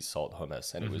rosemary sea salt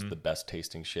hummus, and it was the best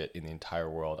tasting shit in the entire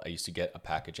world. I used to get a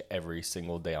package every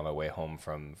single day on my way home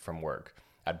from work.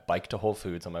 I'd bike to Whole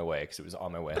Foods on my way because it was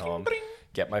on my way home.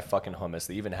 Get my fucking hummus.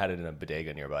 They even had it in a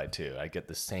bodega nearby too. I'd get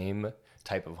the same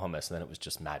type of hummus, and then it was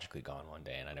just magically gone one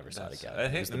day, and I never saw it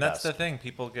again. That's the thing.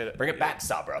 People get bring it back,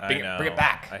 Sabra. Bring it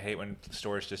back. I hate when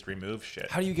stores just remove shit.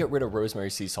 How do you get rid of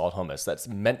rosemary sea salt hummus? That's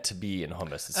meant to be in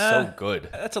hummus. It's so good.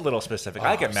 That's a little specific.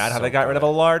 I get mad how they got rid of a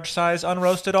large size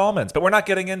unroasted almonds, but we're not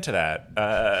getting into that.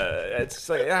 It's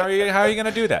like, how are you going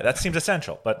to do that? That seems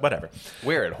essential, but whatever.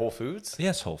 Where, at Whole Foods?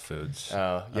 Yes, Whole Foods.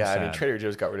 Yeah, I mean Trader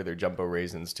Joe's got rid of their jumbo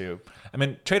raisins too. I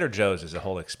mean, Trader Joe's is a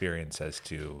whole experience as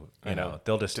to,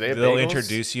 they'll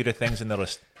introduce you to things and they'll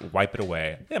just wipe it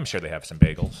away. Yeah, I'm sure they have some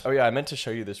bagels. Oh yeah, I meant to show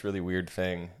you this really weird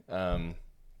thing. I don't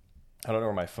know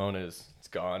where my phone is. It's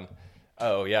gone.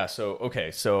 Oh yeah,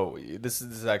 so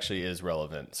this actually is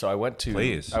relevant. So I went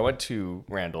to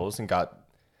Randall's and got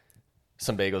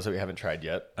some bagels that we haven't tried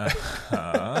yet.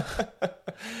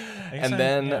 And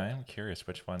then I'm curious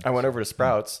which one. I went over to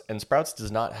Sprouts, and Sprouts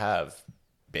does not have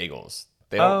bagels.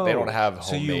 They don't have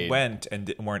homemade. So you went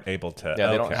and weren't able to.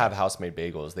 Yeah, they don't have house-made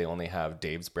bagels. They only have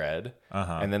Dave's bread.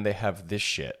 And then they have this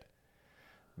shit.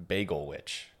 Bagel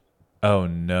Witch. Oh,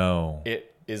 no.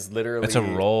 It is literally... It's a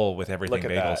roll with everything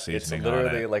bagel seasoning on it. It's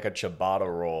literally like a ciabatta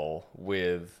roll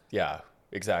with... Yeah,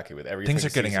 exactly. With everything Things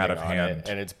are getting out of hand.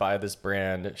 And it's by this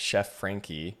brand, Chef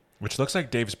Frankie. Which looks like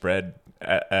Dave's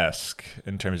bread-esque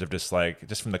in terms of just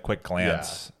from the quick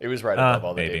glance. Yeah, it was right above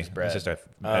all the Dave's bread. It's just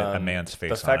a man's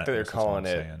face on it. The fact that they're calling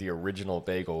it the original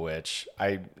Bagel Witch,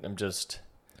 I'm just...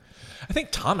 I think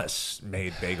Thomas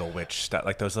made Bagel Witch stuff,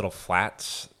 like those little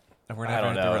flats. I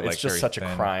don't know. It's just such a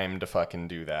crime to fucking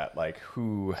do that. Like,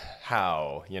 who,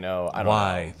 how, I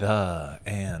don't know.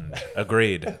 And.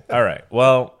 Agreed. All right.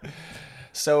 Well.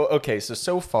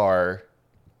 So far...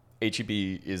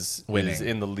 H-E-B is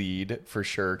in the lead for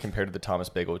sure compared to the Thomas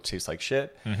Bagel, which tastes like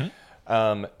shit.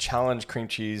 Challenge cream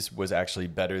cheese was actually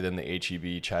better than the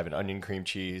H-E-B chive and onion cream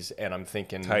cheese, and I'm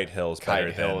thinking Kite Hill is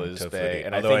tofu.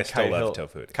 And although I still love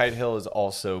tofu. Kite Hill is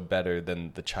also better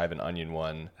than the chive and onion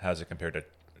one. How's it compared to?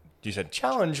 You said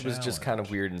Challenge was just kind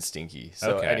of weird and stinky.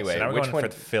 So anyway, now we're which going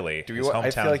one for Philly? Do his hometown I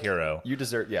feel like hero. You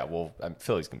deserve. Yeah, well,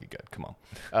 Philly's gonna be good. Come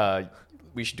on.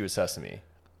 We should do a sesame.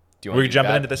 We're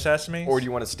jumping into the sesame? Or do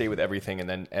you want to stay with everything and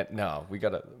then... no, we got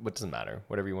to... What doesn't matter?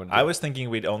 Whatever you want to do. I was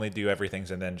thinking we'd only do everything's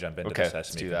and then jump into the sesame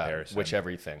let's do comparison. That. Which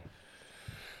everything?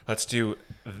 Let's do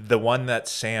the one that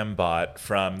Sam bought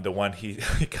from the one he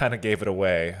kind of gave it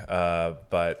away,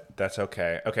 but that's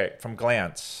okay. Okay, from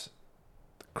glance,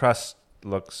 the crust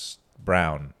looks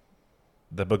brown.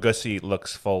 The bagussi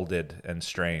looks folded and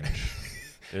strange.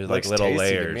 There's like little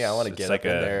layers. To me. I want to get up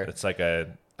in there. It's like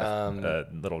a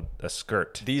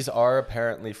skirt. These are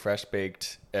apparently fresh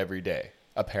baked every day.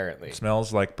 Apparently, it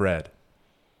smells like bread.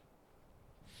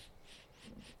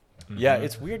 Yeah,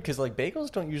 it's weird because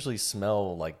bagels don't usually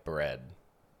smell like bread.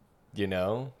 They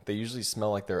usually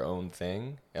smell like their own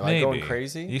thing. Am I going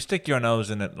crazy? You stick your nose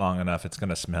in it long enough, it's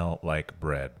gonna smell like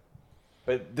bread.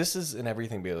 But this is an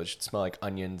everything bagel. It should smell like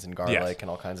onions and garlic and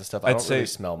all kinds of stuff. I don't really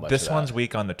smell much. This one's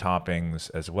weak on the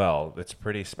toppings as well. It's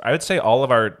pretty. I would say all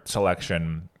of our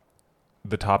selection.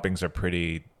 The toppings are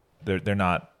pretty. They're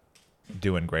not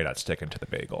doing great at sticking to the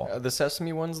bagel. The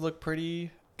sesame ones look pretty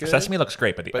good. Sesame looks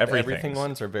great, but everything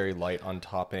ones are very light on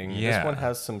topping. Yeah. This one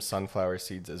has some sunflower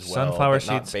seeds as well. Sunflower seeds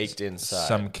not baked inside.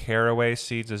 Some caraway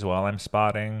seeds as well. I'm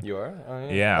spotting. You are? Oh,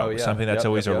 yeah. Yeah. Something that's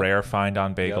always a rare find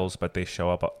on bagels, but they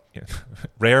show up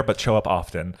rare, but show up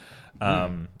often.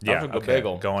 Yeah. Okay.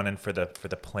 Bagel. Going in for the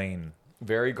plain.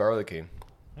 Very garlicky.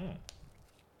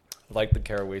 Like the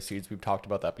caraway seeds. We've talked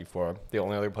about that before. The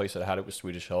only other place that had it was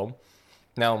Swedish Hill.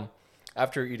 Now,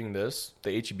 after eating this, the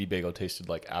H-E-B bagel tasted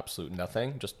like absolute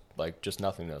nothing. Just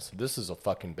nothingness. This is a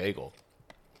fucking bagel.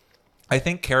 I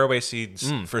think caraway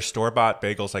seeds for store-bought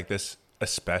bagels like this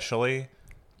especially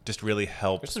just really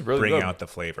helps bring out the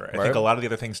flavor. I think a lot of the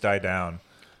other things die down.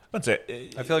 What's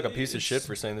it? I feel like a piece of shit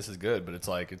for saying this is good, but it's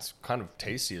like it's kind of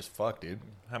tasty as fuck, dude.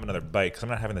 Have another bite because I'm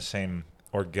not having the same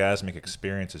orgasmic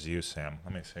experience as you, Sam.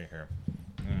 Let me see here.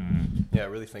 Yeah,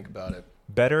 really think about it.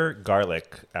 Better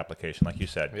garlic application, like you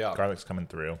said. Yeah. Garlic's coming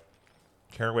through.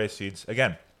 Caraway seeds.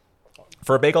 Again,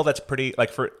 for a bagel that's pretty,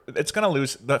 it's going to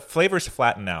lose, the flavors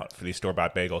flatten out for these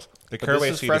store-bought bagels. The But caraway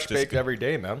this is seed fresh is just baked every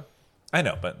day, man. I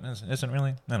know, but isn't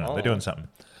really? I don't know. They're doing something.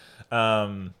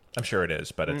 I'm sure it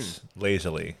is, but it's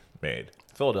lazily made.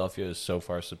 Philadelphia is so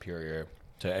far superior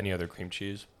to any other cream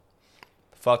cheese.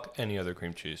 Fuck any other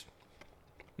cream cheese.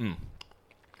 What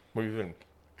do you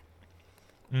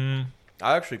think?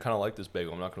 I actually kind of like this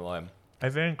bagel. I'm not gonna lie. I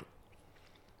think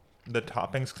the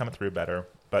toppings come through better,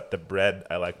 but the bread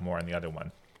I like more on the other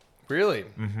one. Really?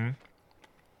 Mm-hmm.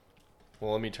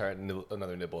 Well, let me try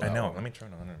another nibble. I know. Let me try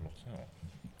another nibble too.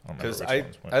 Because I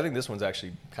think this one's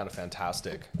actually kind of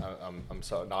fantastic. I'm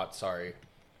so not sorry.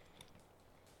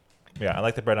 Yeah, I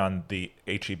like the bread on the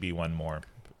HEB one more.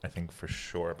 I think for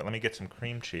sure. But let me get some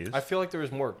cream cheese. I feel like there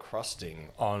was more crusting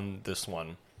on this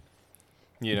one.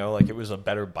 You know, like it was a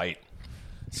better bite.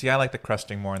 See, I like the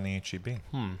crusting more in the HEB.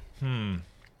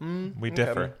 We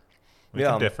differ. We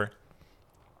can differ.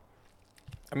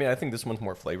 I mean, I think this one's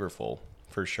more flavorful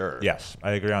for sure. Yes,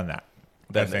 I agree on that.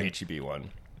 Than the HEB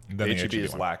one. The HEB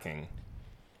is lacking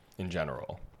in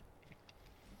general.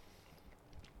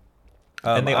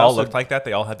 And they all looked like that.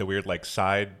 They all had the weird like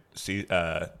side seating.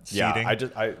 Yeah,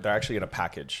 they're actually in a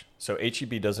package. So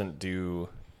HEB doesn't do.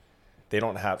 They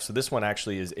don't have. So this one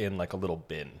actually is in like a little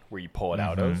bin where you pull it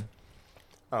out of.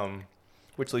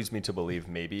 Which leads me to believe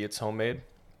maybe it's homemade.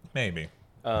 Maybe.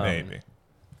 Or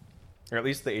at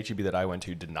least the HEB that I went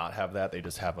to did not have that. They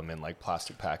just have them in like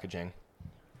plastic packaging.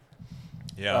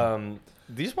 Yeah.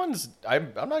 These ones,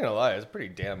 I'm not gonna lie, it's a pretty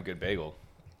damn good bagel.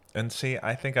 And see,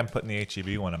 I think I'm putting the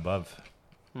HEB one above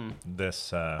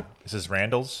this. This is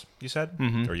Randall's, you said?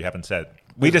 Or you haven't said?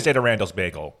 We just ate a Randall's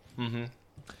bagel.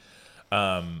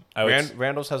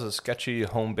 Randall's has a sketchy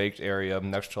home baked area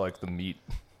next to like the meat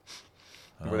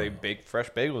where they bake fresh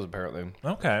bagels apparently.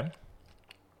 Okay.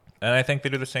 And I think they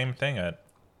do the same thing at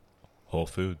Whole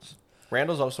Foods.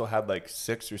 Randall's also had like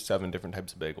 6 or 7 different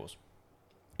types of bagels.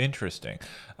 Interesting.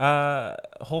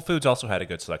 Whole Foods also had a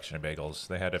good selection of bagels.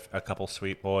 They had a couple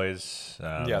Sweet Boys.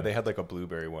 Yeah, they had like a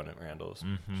blueberry one at Randall's,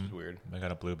 which is weird. They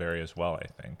got a blueberry as well, I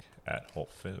think, at Whole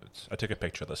Foods. I took a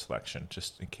picture of the selection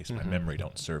just in case my memory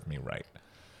don't serve me right.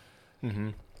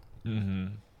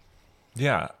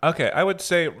 Yeah. Okay. I would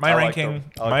say my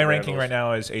ranking right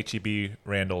now is HEB,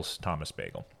 Randall's, Thomas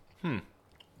Bagel.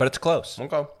 But it's close.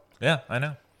 Okay. Yeah, I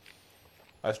know.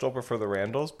 I still prefer the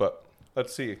Randall's, but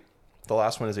let's see. The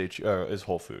last one is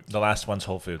Whole Foods. The last one's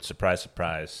Whole Foods. Surprise,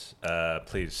 surprise.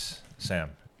 Please,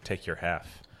 Sam, take your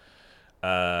half.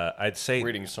 I'd say we're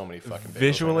eating so many fucking bagels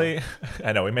visually. right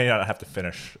I know we may not have to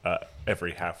finish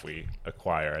every half we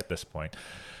acquire at this point.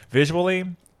 Visually,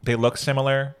 they look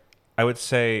similar. I would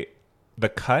say the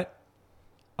cut,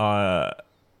 or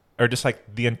just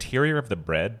like the interior of the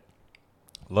bread,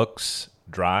 looks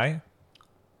dry.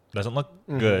 Doesn't look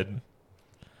good.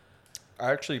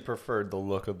 I actually preferred the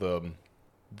look of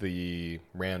the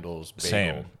Randall's bagel.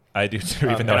 Same. I do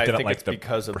too, even though I didn't like the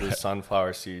because of the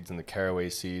sunflower seeds and the caraway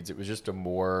seeds. It was just a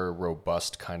more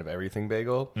robust kind of everything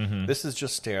bagel. This is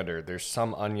just standard. There's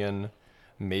some onion,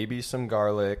 maybe some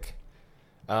garlic.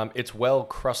 It's well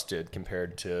crusted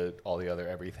compared to all the other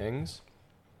everythings.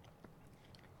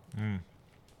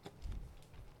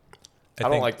 I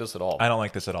don't like this at all. I don't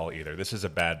like this at all either. This is a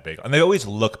bad bagel. And they always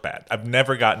look bad. I've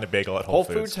never gotten a bagel at Whole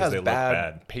Foods has they look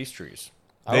bad pastries.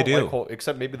 They do.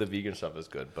 Except maybe the vegan stuff is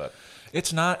good, but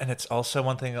it's not, and it's also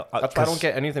one thing. That's why I don't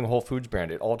get anything Whole Foods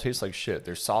brand. It all tastes like shit.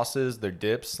 Their sauces, their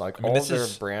dips, like all their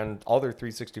brand, all their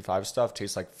 365 stuff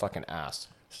tastes like fucking ass.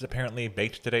 This is apparently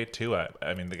baked today too.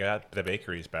 I mean, they got the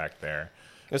bakeries back there.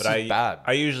 This is bad.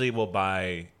 I usually will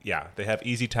buy. Yeah, they have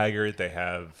Easy Tiger. They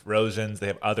have Rosen's. They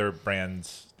have other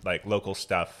brands like local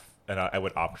stuff, and I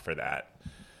would opt for that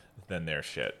than their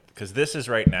shit because this is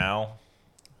right now.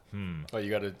 Oh, you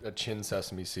got a chin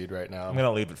sesame seed right now. I'm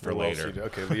gonna leave it for later.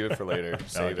 Okay, leave it for later.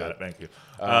 Save it. Thank you.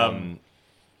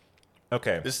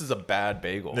 Okay. This is a bad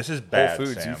bagel. This is bad. Whole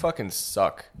Foods, Sam. you fucking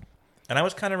suck. And I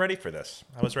was kind of ready for this.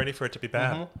 I was ready for it to be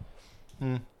bad.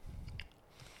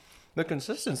 The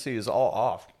consistency is all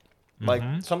off. Like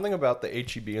something about the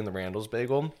HEB and the Randall's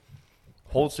bagel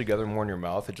holds together more in your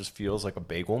mouth. It just feels like a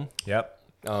bagel. Yep.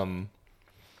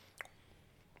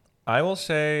 I will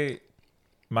say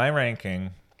my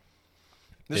ranking.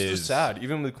 This is sad.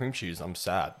 Even with cream cheese, I'm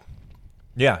sad.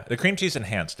 Yeah, the cream cheese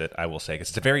enhanced it, I will say.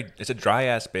 It's a dry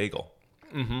ass bagel,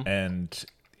 and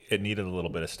it needed a little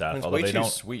bit of stuff. And it's although way they too don't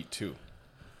sweet too.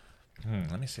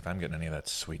 Let me see if I'm getting any of that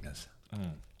sweetness.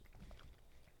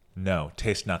 No,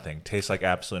 taste nothing. Tastes like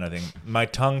absolutely nothing. My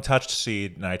tongue touched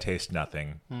seed, and I taste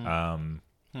nothing.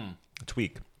 It's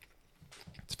weak.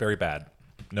 It's very bad.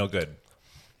 No good.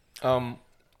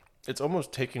 It's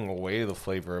almost taking away the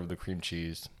flavor of the cream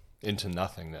cheese into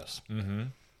nothingness. Mm-hmm.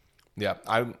 Yeah,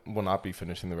 I will not be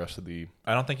finishing the rest of the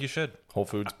I don't think you should. Whole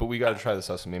Foods, but we got to try the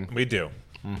sesame. We do.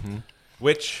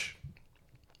 Which,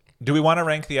 do we want to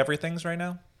rank the everythings right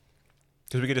now?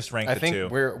 Because we could just rank the two. I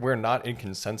think we're not in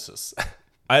consensus.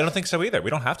 I don't think so either. We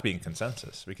don't have to be in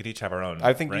consensus. We could each have our own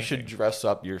I think ranking. you should dress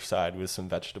up your side with some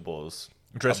vegetables.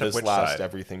 Dress of up this which last side?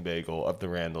 everything bagel of the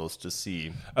Randalls to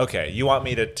see. Okay, you want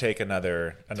me to take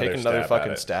another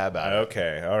stab at it.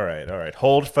 Okay, all right.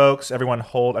 Hold, folks. Everyone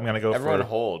hold. I'm going to go Everyone for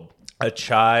hold. a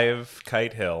chive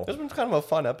Kite Hill. This one's kind of a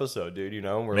fun episode, dude. You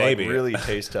know, we're Maybe. like really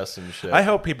taste testing shit. I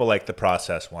hope people like the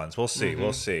processed ones. We'll see.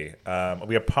 We'll see. Well,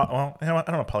 you know what?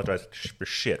 I don't apologize for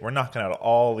shit. We're knocking out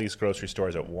all these grocery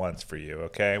stores at once for you.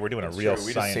 Okay, we're doing a real we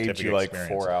just scientific saved you like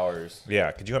experience. 4 hours.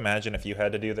 Yeah. Could you imagine if you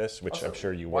had to do this, which Also, I'm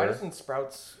sure you why were? doesn't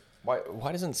Sprouts?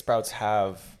 Why doesn't Sprouts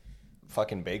have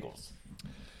fucking bagels?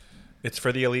 It's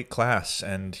for the elite class,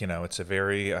 and you know it's a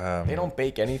very. They don't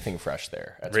bake anything fresh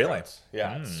there. At Really? Sprouts.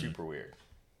 Yeah, it's super weird.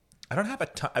 I don't have a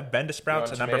ton. I've been to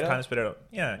Sprouts a want number of tomato? times, but I don't.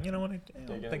 Yeah, you know what? I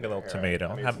don't think a little Here, tomato.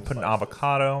 I made Have some put an slices.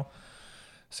 avocado.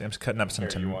 Sam's cutting up some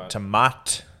Here, you want-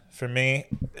 tomat for me.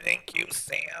 Thank you,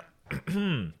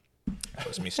 Sam. That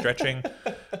was me stretching.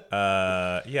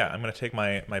 Yeah, I'm gonna take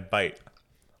my bite.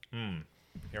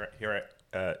 Here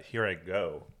I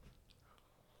go.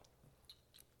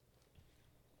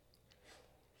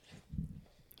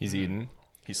 He's eating.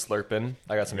 He's slurping.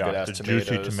 I got some Yeah, good ass the tomatoes.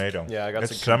 juicy tomato. Yeah, I got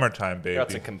It's some summertime, baby. I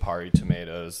got some Campari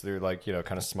tomatoes. They're like, you know,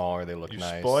 kind of smaller. They look You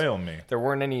nice. spoil me. There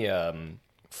weren't any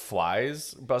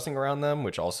flies buzzing around them,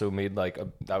 which also made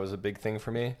that was a big thing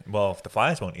for me. Well, if the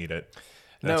flies won't eat it,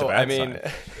 that's a No, bad I mean,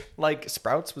 sign. like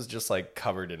Sprouts was just like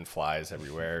covered in flies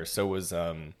everywhere. So was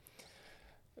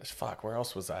fuck. Where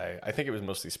else was I? I think it was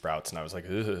mostly Sprouts, and I was like,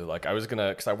 ugh. Like I was gonna,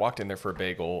 because I walked in there for a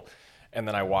bagel, and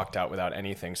then I walked out without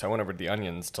anything. So I went over to the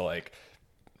Onions to like,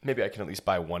 maybe I can at least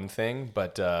buy one thing,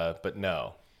 but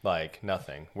no, like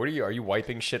nothing. What are you? Are you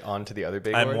wiping shit onto the other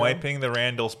bagel? I'm right now? wiping the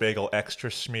Randall's bagel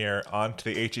extra smear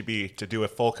onto the H-E-B to do a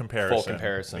full comparison. Full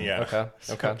comparison. Yeah. Okay.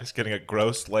 So Okay. I'm just getting a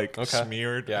gross, like, Okay.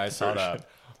 smeared. Yeah, I saw version. that.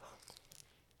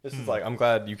 This is like, I'm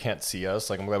glad you can't see us.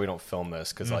 Like, I'm glad we don't film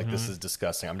this because like this is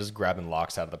disgusting. I'm just grabbing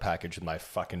locks out of the package with my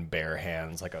fucking bare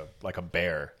hands, like a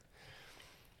bear.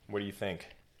 What do you think?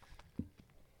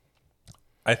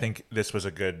 I think this was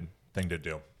a good thing to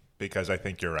do because I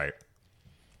think you're right.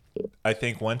 I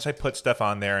think once I put stuff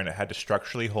on there and it had to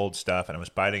structurally hold stuff and I was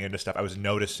biting into stuff, I was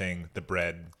noticing the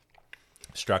bread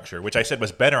structure, which I said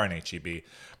was better on H-E-B,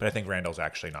 but I think Randall's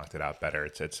actually knocked it out better.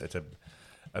 It's a better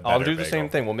I'll do the bagel. same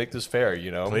thing. We'll make this fair,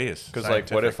 you know? Please, Because like,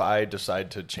 what scientific. if I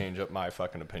decide to change up my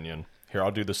fucking opinion? Here,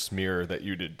 I'll do the smear that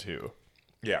you did too.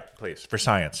 Yeah, please. For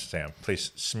science, Sam.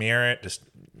 Please smear it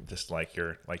just like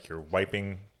you're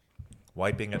wiping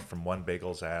it from one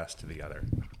bagel's ass to the other.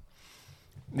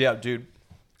 Yeah, dude.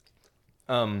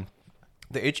 The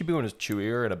H-E-B one is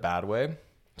chewier in a bad way.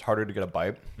 It's harder to get a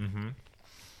bite. Mm-hmm.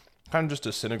 Kind of just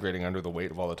disintegrating under the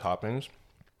weight of all the toppings.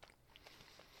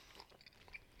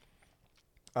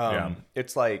 Yeah.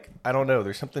 It's like, I don't know.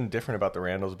 There's something different about the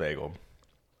Randall's bagel.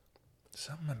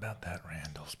 Something about that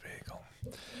Randall's bagel.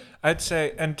 I'd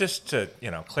say, and just to,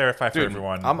 clarify for Dude,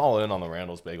 everyone. I'm all in on the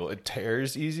Randall's bagel. It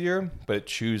tears easier, but it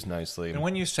chews nicely. And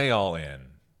when you say all in,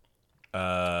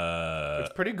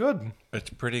 It's pretty good. it's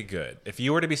pretty good. If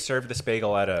you were to be served this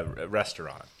bagel at a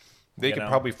restaurant, They could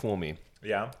probably fool me.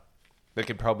 yeah, They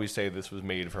could probably say this was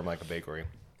made from like a bakery.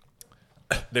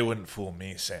 they wouldn't fool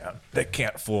me, Sam. They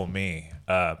can't fool me.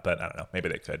 But I don't know. Maybe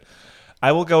they could.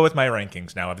 I will go with my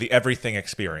rankings now of the everything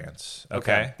experience.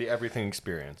 Okay. The everything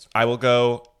experience. I will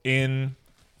go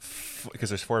because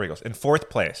there's 4 bagels. In 4th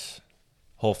place,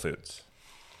 Whole Foods.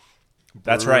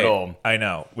 That's Brutal. right. I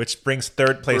know. Which brings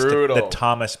 3rd place to Brutal. the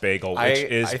Thomas bagel, which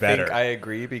is I better. think I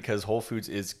agree because Whole Foods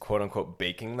is quote unquote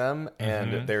baking them,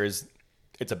 and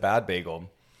it's a bad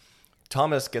bagel.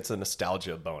 Thomas gets a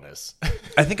nostalgia bonus.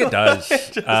 I think it does.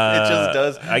 It just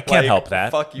does. I can't Like, help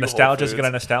that. Fuck you, Nostalgia's Whole gonna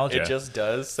Foods. nostalgia. It just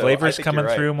does. So Flavors I think coming you're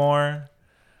right. through more.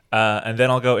 And then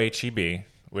I'll go H-E-B,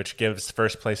 which gives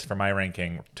 1st place for my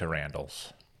ranking to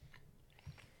Randall's.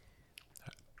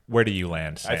 Where do you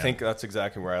land, Sam? I think that's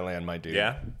exactly where I land, my dude.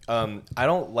 Yeah? I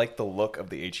don't like the look of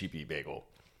the H-E-B bagel.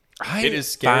 It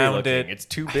is scary looking. It's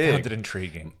too big. I found it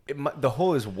intriguing. The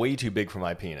hole is way too big for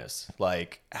my penis.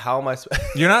 Like, how am I...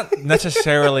 You're not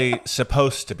necessarily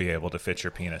supposed to be able to fit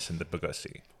your penis in the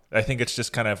bagussi. I think it's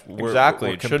just kind of... We're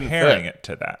comparing it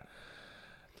to that.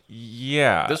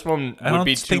 Yeah. This one I would don't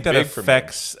be too think that big for me.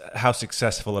 affects how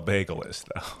successful a bagel is,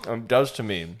 though. It does to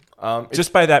me.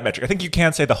 Just by that metric. I think you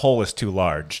can say the hole is too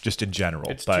large, just in general.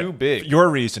 It's but too big. Your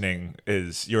reasoning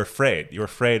is you're afraid. You're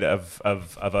afraid of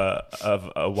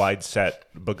a wide set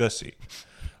bagussi,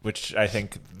 which I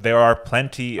think there are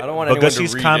plenty. I don't want anyone to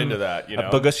read into that. You know,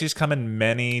 bagussis come in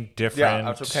many different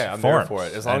that's okay. I'm forms, there for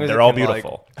it. As long as they're all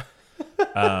beautiful.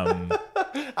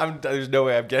 There's no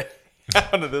way I'm getting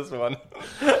out of this one.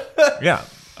 Yeah.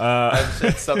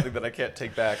 It's something that I can't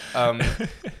take back.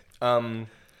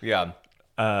 Yeah.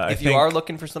 If you think are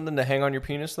looking for something to hang on your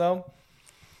penis, though,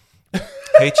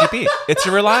 HEB, it's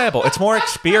reliable. It's more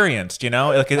experienced. You know,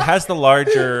 like it has the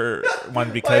larger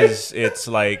one because it's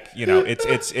like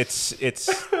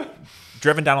it's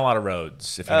driven down a lot of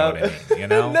roads. If you know what I mean, you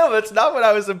know. No, that's not what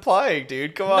I was implying,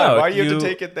 dude. Come on, No, why do you have to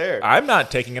take it there? I'm not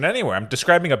taking it anywhere. I'm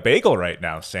describing a bagel right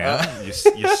now, Sam. You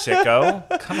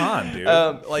sicko. Come on, dude.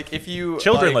 Like if you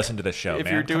Children listen to this show, if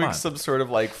man. you're Come doing on. some sort of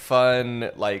like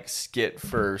fun like skit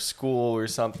for school or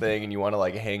something, and you want to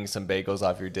like hang some bagels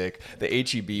off your dick, the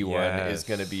HEB one is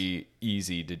going to be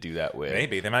easy to do that with.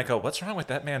 Maybe they might go, "What's wrong with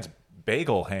that man's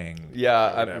bagel hang?"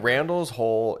 Yeah, Randall's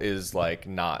hole is like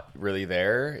not really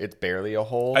there. It's barely a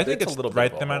hole. I think it's a little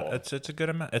right bit of a amount. hole. It's a good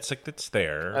amount. It's like it's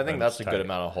there. I think that's a tight. good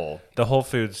amount of hole. The Whole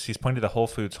Foods. He's pointing to the Whole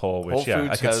Foods hole, which Whole I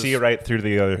Foods can see right through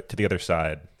the other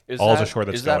side. All's ashore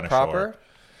that's going proper? ashore.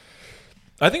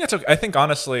 I think it's okay. I think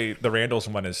honestly, the Randall's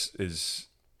one is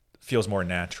feels more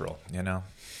natural. You know.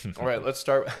 All right, let's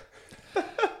start.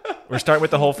 We're starting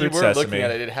with the Whole Foods We were sesame. looking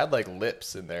at it. It had like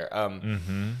lips in there.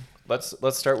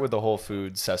 Let's start with the Whole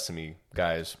Foods sesame,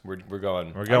 guys. We're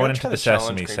going. We're going into the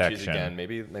sesame cream cheese section again.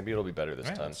 Maybe it'll be better this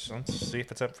Right, time. let's see if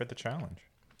it's up for the challenge.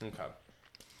 Okay.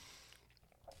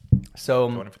 So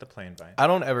Going in for the plain bite. I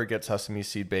don't ever get sesame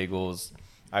seed bagels.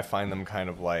 I find them kind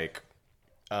of like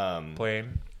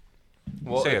Plain.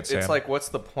 well, Say it, it's Sam. like, what's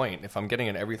the point? If I'm getting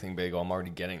an everything bagel, I'm already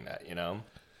getting that, you know?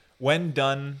 When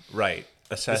done right,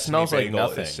 a sesame smells like bagel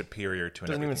nothing. is superior to It an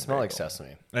doesn't even everything smell like bagel.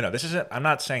 sesame. No, this isn't. I'm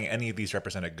not saying any of these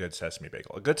represent a good sesame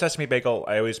bagel. A good sesame bagel,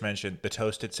 I always mention the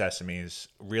toasted sesames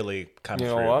really come You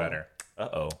know through what? better.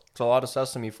 Uh-oh. It's a lot of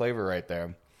sesame flavor right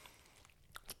there.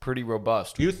 It's pretty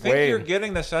robust. You think you're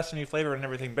getting the sesame flavor in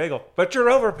everything bagel, but you're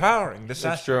overpowering the That's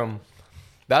sesame. true.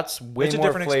 That's way It's a more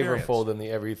different flavorful experience. than the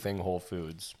everything Whole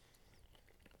Foods.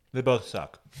 They both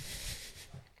suck.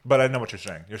 But I know what you're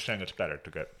saying. You're saying it's better to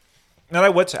good. And I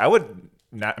would say, I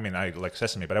like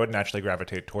sesame, but I would naturally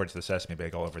gravitate towards the sesame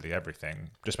bagel over the everything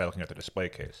just by looking at the display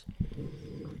case.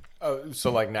 Oh,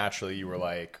 so like naturally you were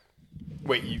like,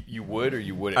 wait, you would or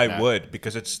you wouldn't? I would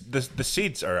because it's the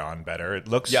seeds are on better. It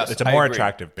looks Yes, it's a I more agree.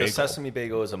 attractive bagel. The sesame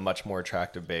bagel is a much more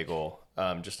attractive bagel,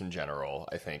 just in general.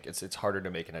 I think it's harder to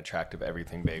make an attractive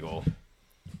everything bagel.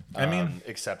 I mean,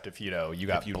 except if you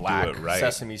got you do black it right.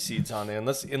 sesame seeds on it.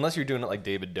 Unless you're doing it like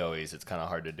David Dowie's, it's kind of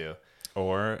hard to do.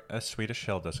 or a Swedish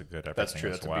Shell does a good everything. That's true.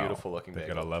 as That's well. a beautiful looking They've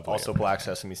bagel. got a lovely Also, everything. black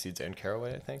sesame seeds and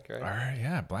caraway, I think. Right?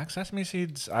 Yeah, black sesame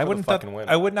seeds. I the wouldn't. fucking win.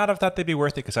 I would not have thought they'd be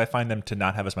worth it because I find them to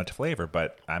not have as much flavor.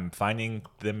 But I'm finding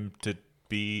them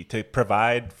to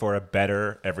provide for a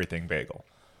better everything bagel.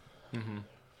 Mm-hmm.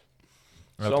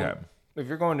 Okay. So, if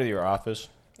you're going to your office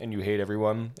and you hate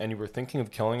everyone and you were thinking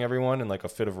of killing everyone in like a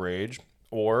fit of rage,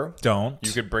 or Don't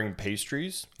you could bring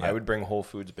pastries, Yeah. I would bring Whole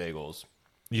Foods bagels.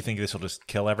 You think this will just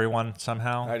kill everyone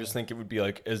somehow? I just think it would be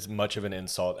like as much of an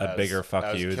insult A as bigger fuck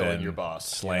as you killing than your boss,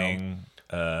 slaying.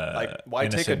 Like, why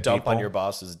take a innocent dump on people? your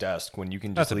boss's desk when you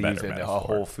can That's just a leave better in a metaphor.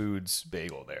 Whole Foods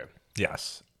bagel there?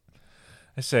 Yes.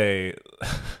 I say,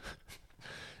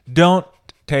 don't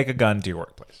take a gun to your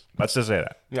workplace. Let's just say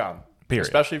that. Yeah. Period.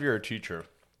 Especially if you're a teacher.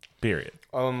 Period.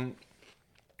 But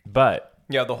But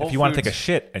yeah, the Whole if you want to Foods- take a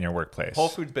shit in your workplace, Whole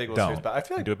Foods bagel don't. tastes bad. I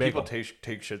feel like Do a people bagel.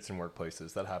 take shits in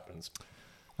workplaces. That happens.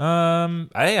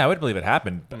 I would believe it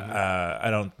happened. Mm-hmm.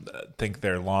 I don't think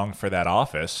they're long for that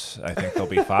office. I think they'll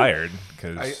be fired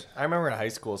because I remember in high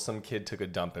school, some kid took a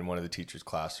dump in one of the teachers'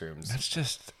 classrooms. that's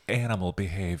just animal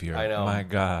behavior. I know. My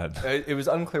God. It was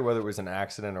unclear whether it was an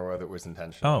accident or whether it was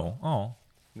intentional. Oh,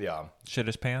 Yeah. shit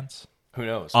his pants Who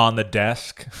knows? on the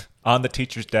desk, on the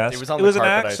teacher's desk. It was on it the was an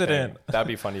carpet, I accident. think. That'd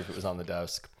be funny if it was on the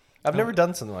desk. I've never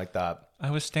done something like that.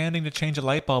 I was standing to change a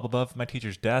light bulb above my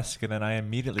teacher's desk, and then I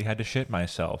immediately had to shit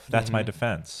myself. That's Mm-hmm. my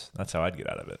defense. That's how I'd get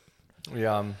out of it.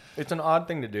 Yeah. It's an odd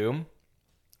thing to do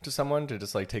to someone to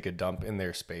just like take a dump in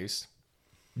their space.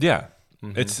 Yeah.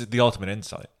 It's the ultimate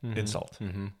insult. Insult.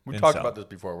 We've talked about this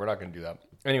before. We're not going to do that.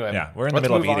 Anyway, Yeah, we're in the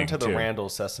middle of let's move eating, on to the too.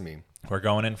 Randall's sesame. We're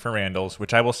going in for Randall's,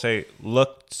 which I will say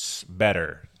looks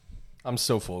better. I'm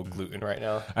so full of gluten right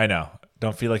now. I know.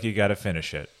 Don't feel like you got to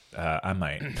finish it. I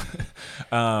might.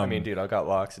 I mean, dude, I got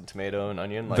lox and tomato and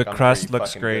onion. Like, The I'm crust pretty looks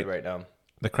fucking great. good right now.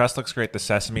 The crust looks great. The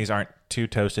sesames aren't too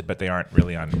toasted, but they aren't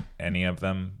really on any of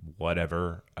them.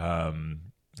 Whatever.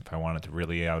 If I wanted to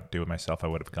really outdo it myself, I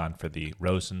would have gone for the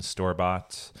Rosen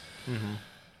store-boughts.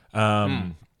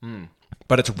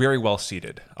 But it's very well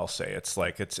seeded, I'll say. It's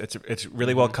like it's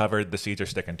really well covered. The seeds are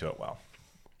sticking to it well.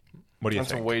 What do you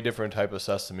That's think? a way different type of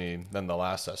sesame than the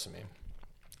last sesame.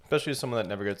 Especially as someone that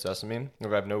never gets sesame.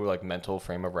 Like, I have no like mental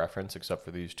frame of reference except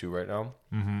for these two right now.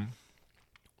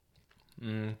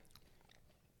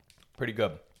 Pretty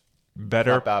good.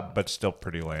 Better, Not bad. but still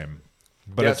pretty lame.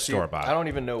 But Yeah, it's see, store-bought. I don't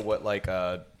even know what like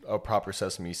a proper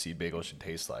sesame seed bagel should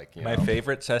taste like. You My know?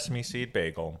 favorite sesame seed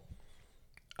bagel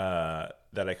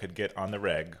that I could get on the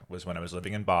reg was when I was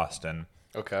living in Boston.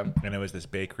 Okay. And it was this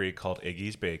bakery called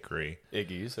Iggy's Bakery.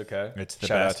 Iggy's, okay. It's the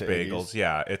Shout out best to bagels. Iggy's.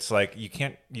 Yeah, it's like you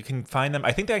can find them.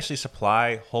 I think they actually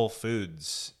supply Whole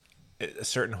Foods,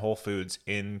 certain Whole Foods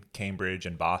in Cambridge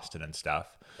and Boston and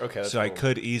stuff. Okay, that's so I cool.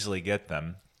 could easily get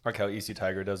them. Like how Easy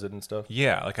Tiger does it and stuff.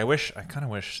 Yeah, like I kind of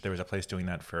wish there was a place doing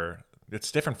that for.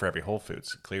 It's different for every Whole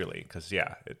Foods, clearly, because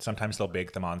sometimes they'll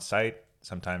bake them on site.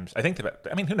 Sometimes I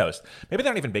mean, who knows? Maybe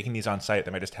they're not even baking these on site.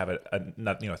 They might just have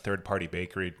a third party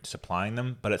bakery supplying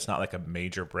them, but it's not like a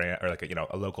major brand or like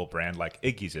a local brand like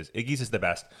Iggy's is. Iggy's is the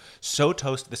best. So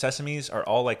toasted. The sesames are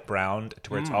all like browned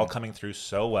to where it's all coming through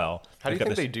so well. How do you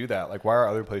think they do that? Like, why are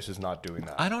other places not doing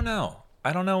that? I don't know.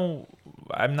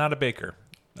 I'm not a baker.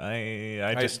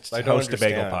 I just I don't host a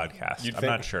bagel understand. podcast. You'd I'm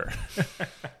think- not sure.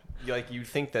 Like, you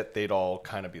think that they'd all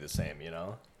kind of be the same, you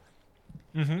know?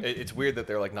 It's weird that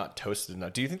they're like not toasted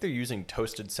enough. Do you think they're using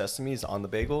toasted sesames on the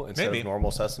bagel instead Maybe. of normal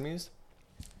sesames?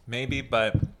 Maybe,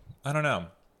 but I don't know.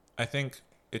 I think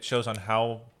it shows on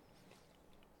how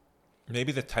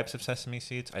maybe the types of sesame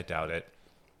seeds. I doubt it.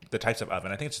 The types of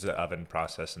oven. I think it's just the oven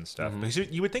process and stuff. Because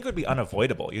you would think it would be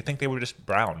unavoidable. You'd think they were just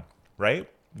brown, right?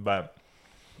 But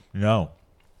no.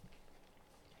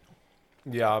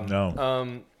 Yeah.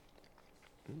 No.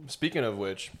 Speaking of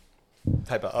which,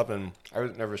 type of oven,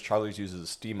 Nervous Charlie's uses a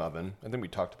steam oven. I think we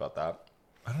talked about that.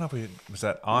 I don't know if was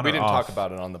that on We or didn't off. talk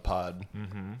about it on the pod.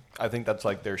 I think that's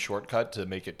like their shortcut to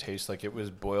make it taste like it was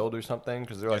boiled or something,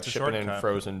 because they're like It's a shipping in shortcut.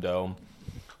 frozen dough.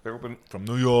 From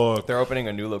New York. They're opening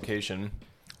a new location.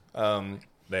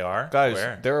 They are? Guys,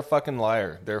 Where? they're a fucking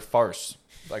liar. They're a farce.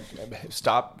 Like,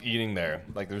 stop eating there.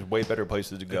 Like, there's way better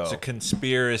places to go. It's a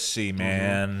conspiracy,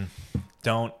 man.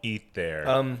 Don't eat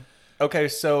there. Okay,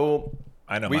 so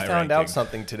I know we my found out ranking.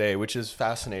 something today, which is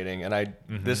fascinating, and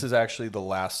this is actually the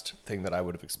last thing that I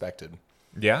would have expected.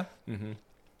 Yeah? Mm-hmm.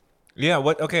 Yeah,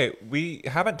 what? Okay, we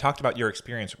haven't talked about your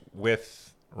experience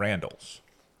with Randall's.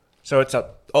 So it's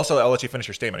also, I'll let you finish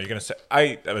your statement. Are you going to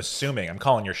say, I'm assuming, I'm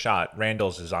calling your shot,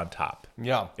 Randall's is on top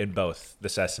Yeah. in both the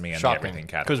sesame and the Shocking. everything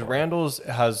category. Because Randall's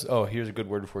has, here's a good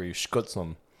word for you,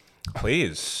 schkutzlem.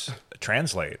 Please,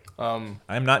 translate. I'm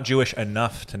not Jewish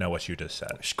enough to know what you just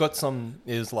said. Schkutzlem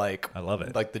is like, I love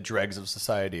it. like the dregs of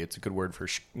society. It's a good word for,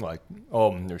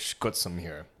 there's schkutzlem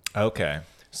here. Okay.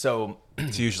 So,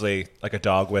 It's usually like a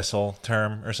dog whistle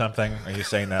term or something. Are you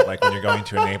saying that like when you're going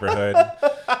to a neighborhood?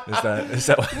 Is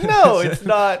that what no, it's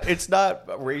not. It's not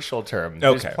a racial term.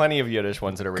 There's Okay. plenty of Yiddish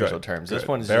ones that are racial Good, terms. good. This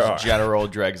one's There just are. general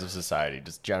dregs of society,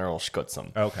 just general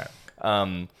schkutzlem. Okay.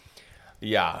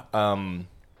 Yeah.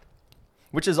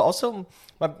 Which is also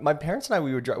my parents and I.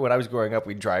 We would when I was growing up,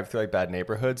 we'd drive through like bad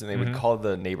neighborhoods, and they would call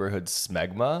the neighborhood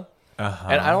smegma.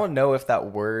 And I don't know if that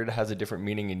word has a different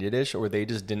meaning in Yiddish, or they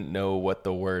just didn't know what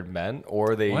the word meant,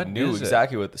 or they What knew is it?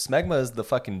 exactly what the smegma is. The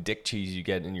fucking dick cheese you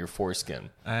get in your foreskin.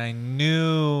 I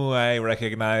knew I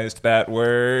recognized that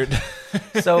word.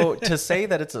 So to say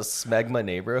that it's a smegma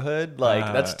neighborhood, like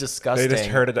that's disgusting. They just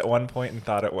heard it at one point and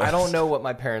thought it was. I don't know what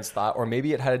my parents thought, or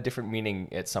maybe it had a different meaning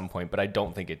at some point, but I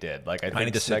don't think it did. Like, I think I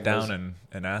need to sit smegma's- down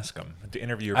and ask them to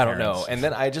interview your I don't parents. know. And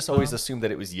then I just always assumed that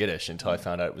it was Yiddish until I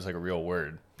found out it was like a real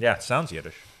word. Yeah, it sounds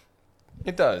Yiddish.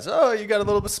 It does. Oh, you got a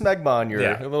little bit smegma on your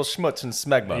Yeah. a little schmutz and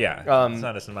smegma. Yeah, it's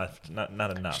not as much, not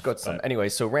enough. Schkutzum. but- Anyway,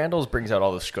 so Randall's brings out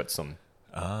all the schkutzum.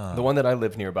 The one that I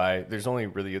live nearby, there's only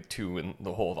really two in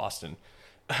the whole of Austin.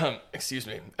 Excuse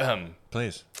me.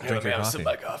 Please Here, drink let me your have a sip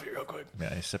coffee. of my coffee real quick.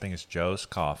 Yeah, he's sipping his Joe's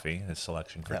coffee. His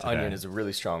selection for That today. onion is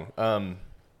really strong.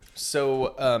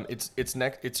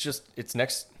 It's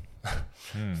next.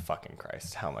 Fucking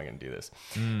Christ, how am I going to do this?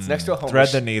 It's next to a homeless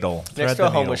Thread the needle. next to a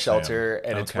homeless shelter,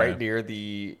 Sam. and it's right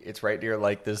near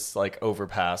like this like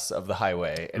overpass of the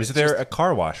highway. And Is there a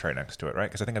car wash right next to it, right?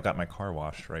 Because I think I've got my car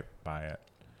washed right by it.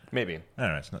 Maybe. I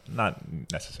don't know. It's not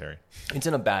necessary. It's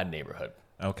in a bad neighborhood.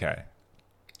 Okay.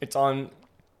 It's right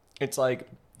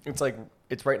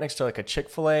next to like a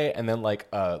Chick-fil-A and then like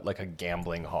a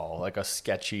gambling hall, like a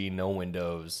sketchy, no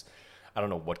windows. I don't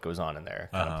know what goes on in there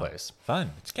kind of place.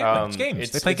 Fun. It's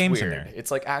games. They play games weird. in there. It's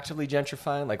like actively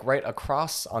gentrifying. Like right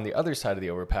across on the other side of the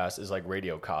overpass is like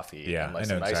Radio Coffee. Yeah, and like I know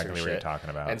some nicer exactly what you're shit. talking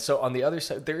about. And so on the other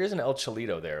side, there is an El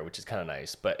Cholito there, which is kind of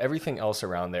nice. But everything else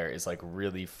around there is like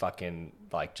really fucking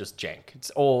like just jank.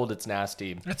 It's old. It's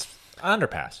nasty. It's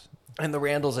underpass. And the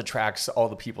Randalls attracts all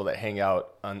the people that hang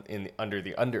out under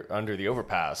the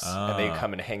overpass, and they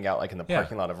come and hang out like in the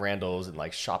parking lot of Randalls and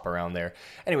like shop around there.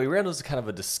 Anyway, Randalls is kind of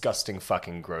a disgusting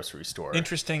fucking grocery store.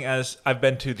 Interesting, as I've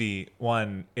been to the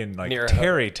one in like Near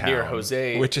Terrytown, near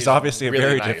Jose, which is obviously really a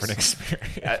very nice. different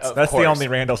experience. Of That's course. the only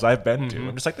Randalls I've been to.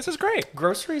 I'm just like, this is great.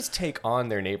 Groceries take on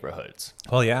their neighborhoods.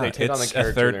 Well, yeah, They take on the it's a character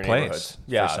of third their place neighborhoods.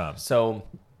 Yeah. for some. So,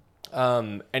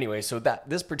 anyway, so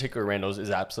this particular Randall's is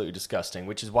absolutely disgusting,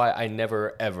 which is why I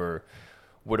never ever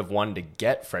would have wanted to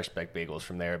get fresh baked bagels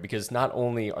from there, because not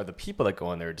only are the people that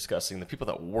go in there disgusting, the people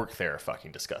that work there are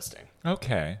fucking disgusting.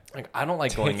 Okay. Like I don't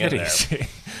like going Take in it there.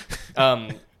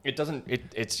 easy. It doesn't.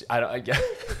 It's I don't.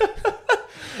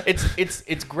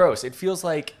 It's gross. It feels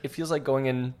like going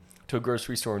in to a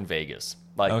grocery store in Vegas.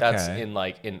 Like that's Okay. in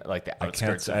the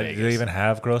outskirts of Do Vegas. they even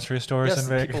have grocery stores Yes, in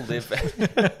Vegas? people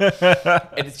live,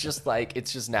 and it's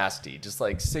just nasty, just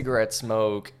like cigarette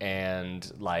smoke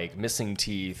and like missing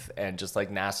teeth and just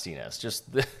like nastiness. Just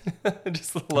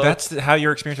low. That's how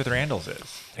your experience with Randall's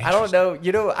is. I don't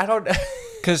know. I don't.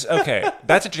 Because, okay,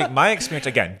 that's interesting. My experience,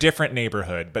 again, different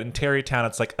neighborhood, but in Terrytown,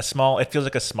 it's like it feels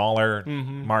like a smaller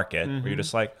market where you're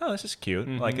just like, oh, this is cute.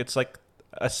 Like, it's like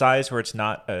a size where it's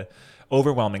not a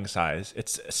overwhelming size.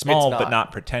 It's small, but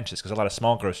not pretentious, because a lot of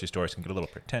small grocery stores can get a little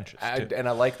pretentious, too. And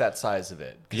I like that size of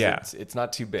it. Yeah. It's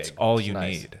not too big. It's all you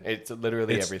nice. need. It's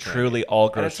literally It's everything. truly all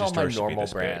And it's grocery all my stores should be normal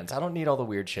this big. brands. I don't need all the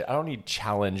weird shit. I don't need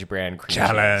Challenge brand cream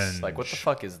Challenge. cheese. Like, what the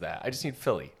fuck is that? I just need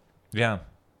Philly. Yeah.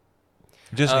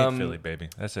 Just need Philly, baby.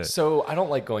 That's it. So I don't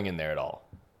like going in there at all.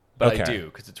 But I Okay. do,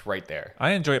 because it's right there.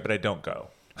 I enjoy it, but I don't go.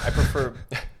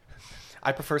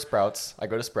 I prefer Sprouts. I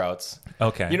go to Sprouts.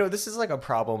 Okay. You know, this is like a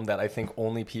problem that I think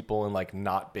only people in like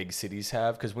not big cities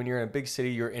have, because when you're in a big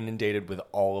city, you're inundated with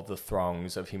all of the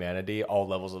throngs of humanity, all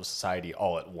levels of society,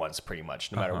 all at once, pretty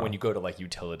much. No matter when you go to like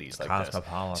utilities like this,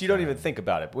 Cosmopolitan. so you don't even think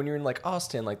about it. But when you're in like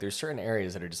Austin, like there's certain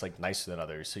areas that are just like nicer than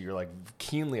others, so you're like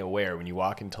keenly aware when you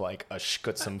walk into like a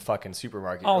some fucking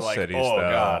supermarket. All you're like, cities, oh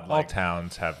though. god, All like,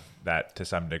 towns have that to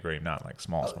some degree, not like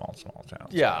small towns.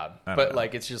 yeah, I don't but know.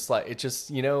 like it's just like it's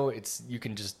you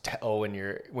can just tell when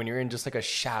you're in just like a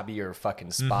shabbier fucking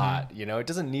spot. You know, it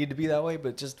doesn't need to be that way, but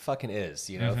it just fucking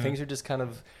is. You know, things are just kind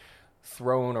of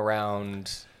thrown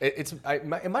around. It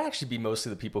might actually be mostly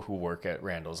the people who work at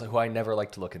Randall's who I never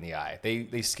like to look in the eye.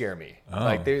 They scare me. Oh.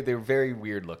 Like they're very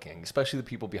weird looking, especially the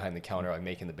people behind the counter like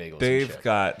making the bagels. and They've shit.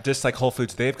 got, just like Whole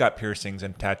Foods, they've got piercings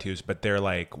and tattoos, but they're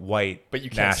like white But you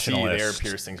can't see their nationalist,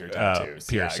 piercings or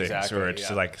tattoos. Yeah, piercings, exactly, or it's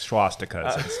yeah. like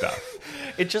swastikas and stuff.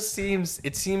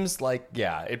 It seems like,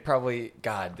 yeah, it probably,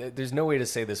 God, there's no way to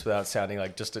say this without sounding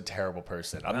like just a terrible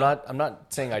person. I'm not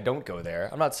saying I don't go there.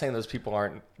 I'm not saying those people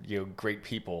aren't, great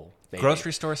people. Maybe.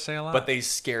 Grocery stores say a lot. But they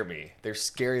scare me. They're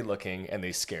scary looking and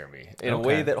they scare me in a Okay.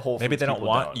 way that Whole Foods Maybe they don't people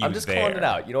want don't. you I'm just calling it there.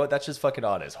 out. You know what? That's just fucking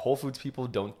honest. Whole Foods people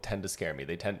don't tend to scare me.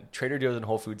 Trader Joe's and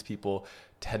Whole Foods people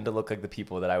tend to look like the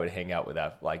people that I would hang out with,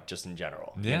 like just in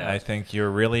general. Yeah, you know? I think you're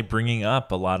really bringing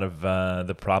up a lot of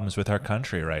the problems with our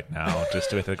country right now,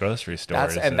 just with the grocery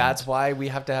stores. That's why we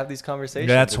have to have these conversations.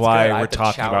 That's It's why good. I we're have to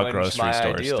talking about challenge grocery my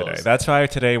stores ideals. today. That's why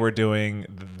today we're doing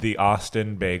the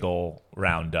Austin Bagel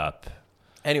Roundup.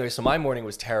 Anyway, so my morning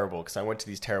was terrible because I went to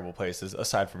these terrible places,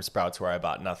 aside from Sprouts where I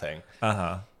bought nothing.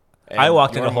 I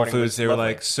walked your into Whole morning Foods. was They were lovely.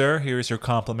 like, "Sir, here's your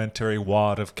complimentary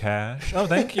wad of cash." Oh,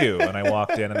 thank you. And I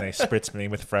walked in, and they spritzed me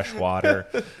with fresh water,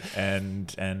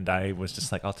 and I was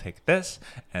just like, "I'll take this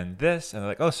and this." And they're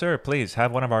like, "Oh, sir, please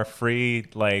have one of our free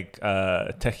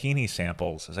tahini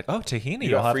samples." I was like, "Oh, tahini? You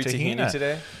You'll got have free tahini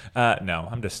today? No,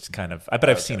 I'm just kind of. But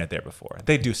I've seen it there before.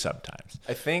 They do sometimes.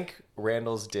 I think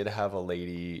Randall's did have a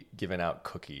lady giving out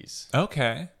cookies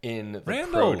Okay, in the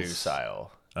Randall's. produce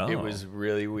aisle. Oh. It was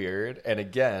really weird. And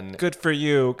again, good for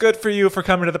you. Good for you for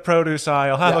coming to the produce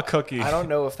aisle. Have a cookie. I don't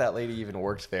know if that lady even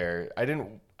worked there.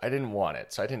 I didn't want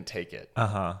it, so I didn't take it.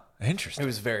 Interesting. It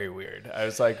was very weird. I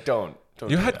was like, don't.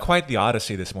 You had quite the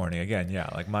odyssey this morning. Again, yeah.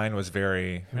 Like mine was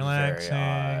very relaxing.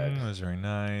 Very It was very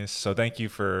nice. So thank you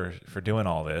for doing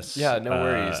all this. Yeah, no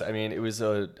worries. I mean, it was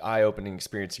a eye-opening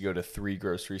experience to go to 3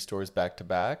 grocery stores back to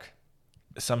back.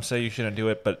 Some say you shouldn't do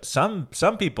it, but some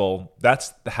people,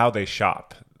 that's how they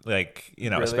shop. Like,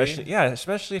 you know, Really?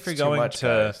 especially if you're going much, to,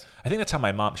 guys. I think that's how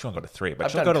my mom, she won't go to 3, but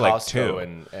I've she'll done go to like Costco 2.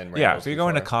 and Yeah, Randall's if you're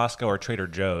going to before. Costco or Trader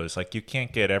Joe's, like you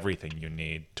can't get everything you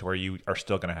need to where you are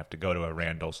still going to have to go to a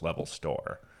Randall's level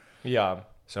store. Yeah.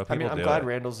 So I mean, people I'm do glad it.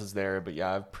 Randall's is there, but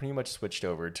yeah, I've pretty much switched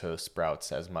over to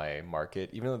Sprouts as my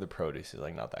market, even though the produce is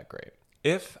like not that great.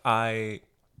 If I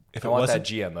it want wasn't,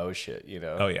 that GMO shit, you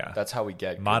know? Oh, yeah. That's how we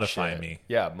get good Modify shit. me.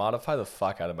 Yeah, modify the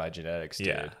fuck out of my genetics,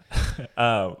 dude.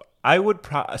 yeah. I would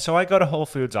so I go to Whole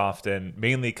Foods often,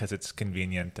 mainly because it's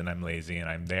convenient and I'm lazy and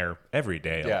I'm there every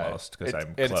day almost because I'm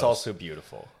close. And it's also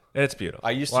beautiful. It's beautiful. I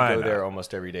used to Why go not? there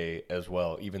almost every day as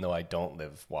well, even though I don't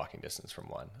live walking distance from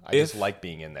one. I just like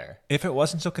being in there. If it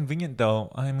wasn't so convenient,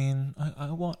 though, I mean, I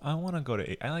want to go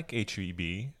to. I like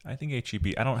HEB. I think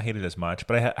HEB. I don't hate it as much,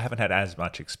 but I haven't had as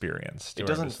much experience. It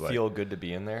doesn't feel good to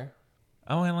be in there.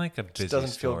 Oh, I like a busy doesn't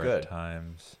feel store good. at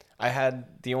times. I had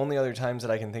the only other times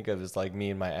that I can think of is like me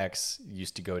and my ex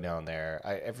used to go down there.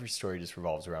 Every story just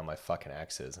revolves around my fucking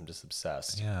exes. I'm just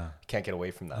obsessed. Yeah. Can't get away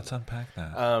from them. Let's unpack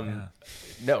that.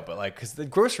 No, but like, cause the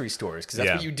grocery stores, cause that's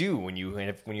Yeah. what you do when you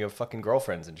have fucking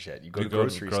girlfriends and shit. You go to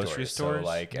grocery stores. So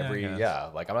like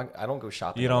like I don't go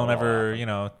shopping. You don't alone ever,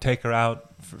 often. take her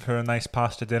out for a nice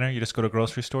pasta dinner. You just go to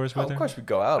grocery stores with Oh, her. of course we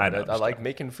go out. I But know, I like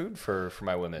making food for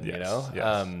my women. Yes, You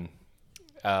know.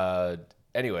 yes.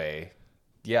 Anyway.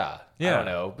 Yeah, I Yeah. don't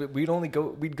know, but we'd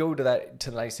go to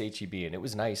the nice HEB, and it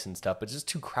was nice and stuff, but it's just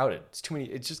too crowded. It's too many.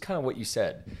 It's just kind of what you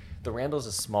said. The Randall's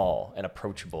is small and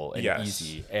approachable and Yes.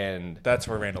 easy, and That's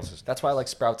where Randall's is. that's why I like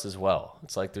Sprouts as well.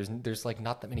 It's like there's like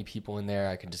not that many people in there.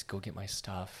 I can just go get my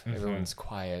stuff. Mm-hmm. Everyone's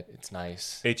quiet. It's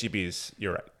nice. HEB's.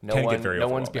 You're right. No Can one, get very no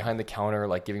one's overwhelming. behind the counter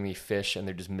like giving me fish, and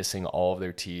they're just missing all of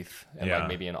their teeth and Yeah. like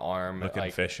maybe an arm. Looking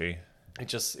like fishy.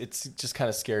 it's just kind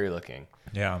of scary looking.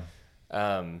 Yeah.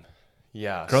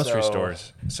 Yeah. Grocery so-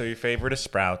 stores. So your favorite is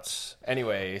Sprouts.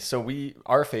 Anyway, so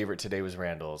our favorite today was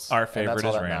Randall's. Our and favorite that's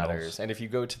all is that Randall's. matters. And if you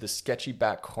go to the sketchy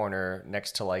back corner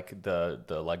next to like the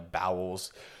like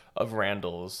bowels of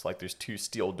Randall's, like there's 2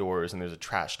 steel doors and there's a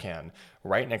trash can.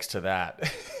 Right next to that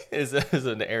is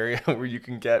an area where you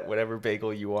can get whatever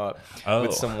bagel you want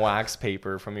with some wax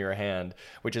paper from your hand,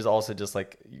 which is also just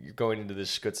like you're going into the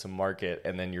Schutzen market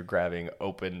and then you're grabbing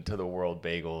open to the world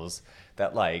bagels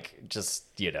that like just,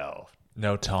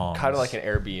 No tongs. kind of like an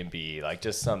Airbnb, like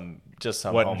just some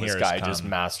What homeless here guy has just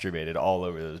come. masturbated all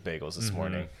over those bagels this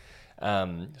morning.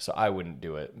 So I wouldn't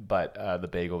do it, but the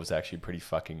bagel was actually pretty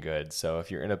fucking good. So if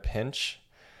you're in a pinch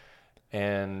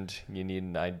and you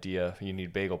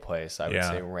need bagel place, I would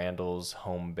Yeah. say Randall's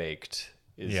Home Baked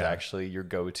is Yeah. actually your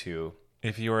go-to.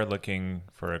 If you are looking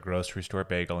for a grocery store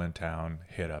bagel in town,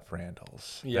 hit up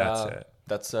Randall's. Yeah, That's it.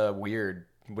 That's weird.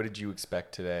 What did you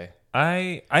expect today?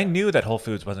 I knew that Whole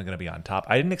Foods wasn't going to be on top.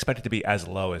 I didn't expect it to be as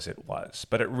low as it was,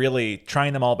 but it really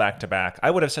trying them all back to back.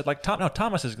 I would have said like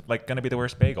Thomas is like going to be the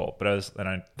worst bagel, but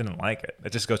I didn't like it.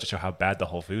 It just goes to show how bad the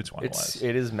Whole Foods one was.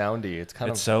 It is moundy. It's kind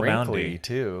of so wrinkly moundy.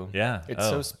 too. Yeah. It's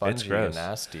so it's spongy and gross.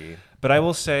 nasty. But I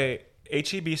will say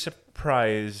HEB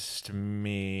surprised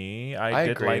me. I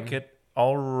did agree. like it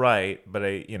all right, but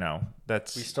We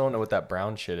still don't know what that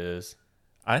brown shit is.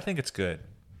 I think it's good.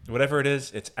 Whatever it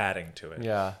is, it's adding to it.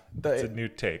 Yeah, It's a new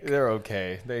take. they're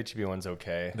okay. The HEB one's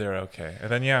okay. They're okay. And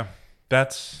then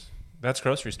that's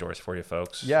grocery stores for you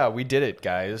folks. Yeah, we did it,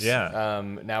 guys. Yeah.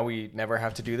 Now we never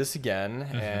have to do this again,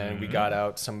 and we got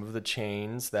out some of the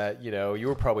chains that you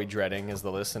were probably dreading as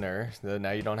the listener.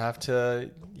 Now you don't have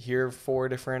to hear 4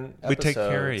 different episodes. We take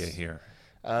care of you here,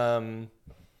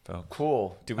 folks.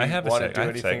 Cool. Do we I have want to a do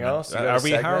anything segment. else? You got a How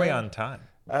are we segment? on time?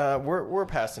 We're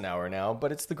past an hour now,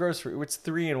 but it's the grocery. It's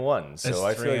 3 in 1, so It's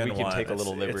I feel 3 like we in can 1. take a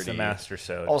little It's liberty. the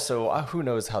master-sode. Also, who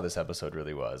knows how this episode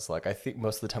really was? Like, I think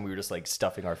most of the time we were just like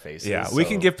stuffing our faces. Yeah, we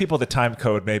can so give people the time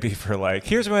code maybe for like,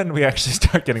 here's when we actually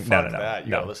start getting. fuck No. that.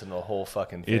 You no. gotta listen to the whole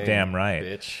fucking thing. You're damn right.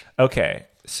 Bitch. Okay,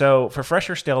 so for Fresh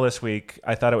or Stale this week,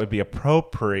 I thought it would be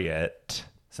appropriate,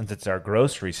 since it's our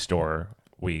grocery store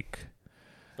week,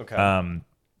 Okay.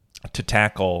 to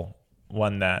tackle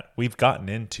one that we've gotten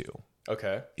into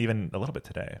Okay. even a little bit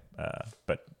today.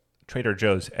 But Trader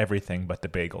Joe's Everything But the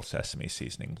Bagel Sesame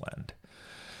Seasoning Blend.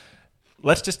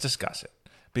 Let's just discuss it,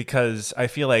 because I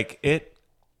feel like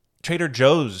Trader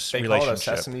Joe's They relationship.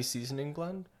 call it a sesame seasoning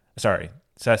blend?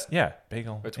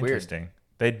 Bagel. It's weird. Interesting.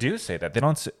 They do say that. They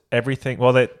don't say everything.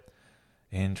 Well,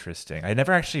 Interesting. I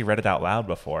never actually read it out loud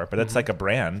before, but it's like a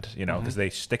brand, you know, because they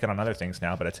stick it on other things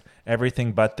now. But it's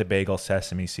everything but the bagel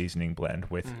sesame seasoning blend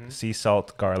with sea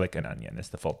salt, garlic, and onion is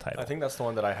the full title. I think that's the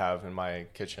one that I have in my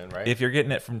kitchen, right? If you're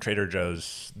getting it from Trader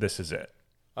Joe's, this is it.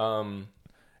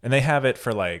 And they have it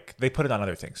for like, they put it on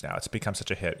other things now. It's become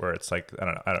such a hit where it's like, I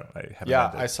haven't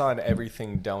read I saw an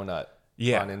everything donut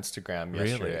on Instagram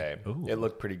yesterday. Really? It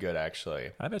looked pretty good,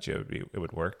 actually. I bet you it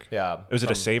would work. Yeah. Was it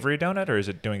a savory donut or is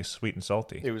it doing sweet and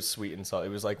salty? It was sweet and salty.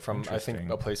 It was like from, I think,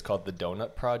 a place called the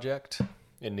Donut Project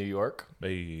in New York.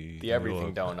 The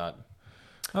everything donut.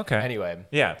 Okay. Anyway.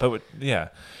 Yeah,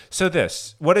 So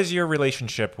what is your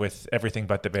relationship with everything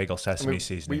but the bagel sesame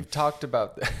seasoning? We've talked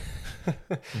about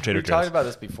talked about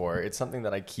this before. It's something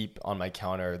that I keep on my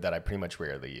counter that I pretty much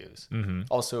rarely use.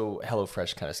 Also,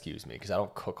 HelloFresh kind of skews me because I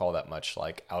don't cook all that much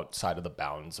like outside of the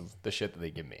bounds of the shit that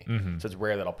they give me. So it's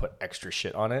rare that I'll put extra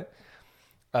shit on it.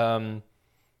 I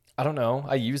don't know.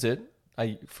 I use it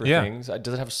for things.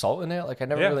 Does it have salt in it? Like I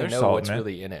never really know what's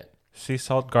really in it. Sea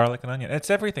salt, garlic, and onion. It's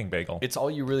everything bagel. It's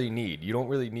all you really need. You don't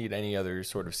really need any other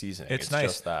sort of seasoning. It's nice.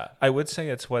 Just that. I would say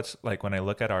it's what's like when I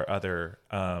look at our other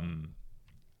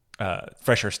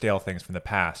fresh or stale things from the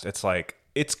past, it's like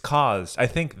it's caused, I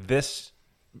think this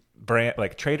brand,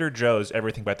 like Trader Joe's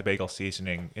everything but the bagel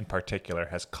seasoning in particular,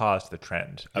 has caused the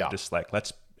trend of just like,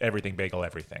 let's everything bagel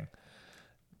everything.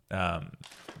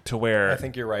 To where I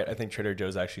think you're right. I think Trader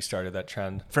Joe's actually started that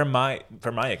trend. From my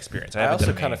experience, I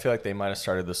also kind of feel like they might have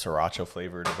started the sriracha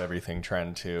flavored of everything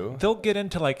trend too. They'll get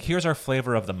into like, here's our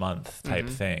flavor of the month type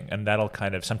thing, and that'll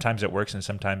kind of, sometimes it works and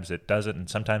sometimes it doesn't, and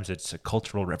sometimes it's a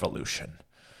cultural revolution.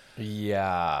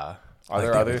 Yeah. Are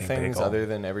there other things other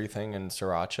than everything and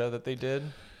sriracha that they did?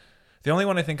 The only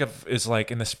one I think of is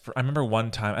like I remember one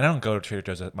time, and I don't go to Trader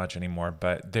Joe's that much anymore,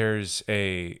 but there's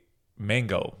a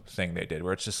mango thing they did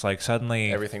where it's just like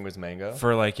suddenly everything was mango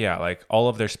for like like all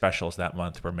of their specials that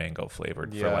month were mango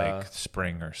flavored for like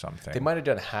spring or something. They might have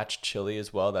done hatch chili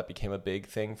as well. That became a big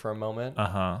thing for a moment.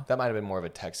 That might have been more of a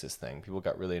Texas thing. People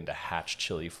got really into hatch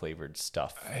chili flavored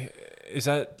stuff. Is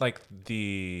that like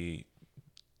the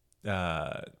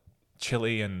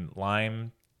chili and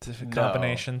lime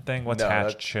combination thing? What's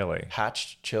hatch chili?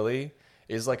 Hatch chili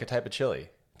is like a type of chili.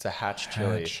 It's a hatch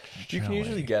chili. You can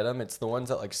usually get them. It's the ones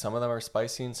that like some of them are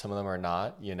spicy and some of them are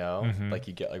not, you know? Like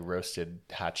you get like roasted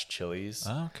hatch chilies.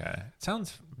 Okay. It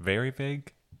sounds very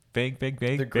big. Big.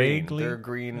 They're green. They're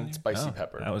green spicy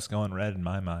pepper. That was going red in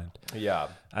my mind. Yeah.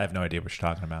 I have no idea what you're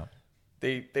talking about.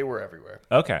 They were everywhere.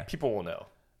 Okay. People will know.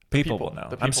 People will know.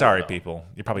 I'm sorry, people.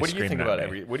 You're probably screaming at me. What do you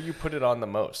think about what do you put it on the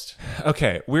most?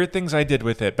 Okay, weird things I did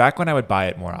with it. Back when I would buy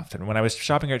it more often. When I was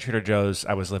shopping at Trader Joe's,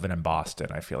 I was living in Boston.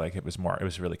 I feel like it was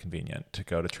really convenient to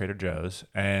go to Trader Joe's.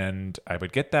 And I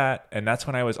would get that. And that's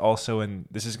when I was also in,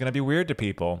 this is going to be weird to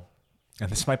people, and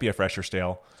this might be a fresh or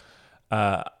stale.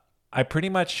 I pretty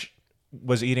much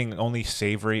was eating only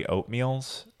savory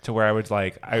oatmeals to where I would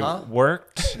like, I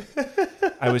worked,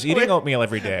 I was eating oatmeal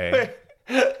every day.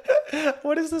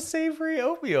 What is the savory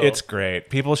oatmeal? It's great.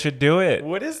 People should do it.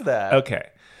 What is that? Okay.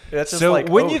 That's just so like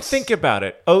when oats. you think about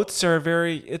it, oats are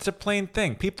it's a plain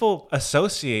thing. People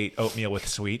associate oatmeal with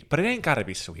sweet, but it ain't got to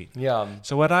be sweet. Yeah.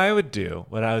 So what I would do,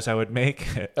 I would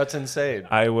make it. That's insane.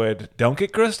 Don't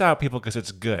get grossed out, people, because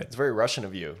it's good. It's very Russian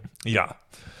of you. Yeah.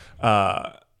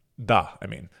 I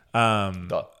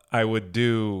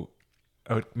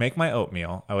would make my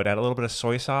oatmeal. I would add a little bit of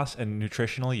soy sauce and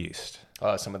nutritional yeast.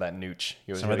 Oh, some of that nooch.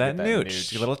 Some of that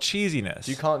nooch. A little cheesiness.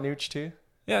 Do you call it nooch too?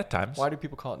 Yeah, at times. Why do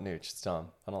people call it nooch? It's dumb.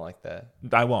 I don't like that.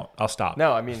 I won't. I'll stop.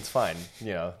 No, I mean, it's fine.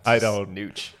 You know, I don't.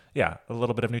 Nooch. Yeah, a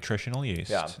little bit of nutritional yeast.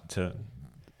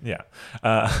 Yeah.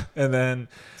 And then...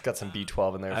 It's got some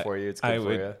B12 in there for you. It's good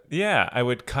for you. Yeah, I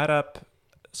would cut up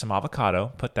some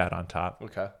avocado, put that on top.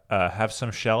 Okay. Have some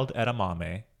shelled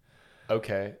edamame.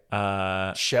 Okay.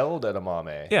 Shelled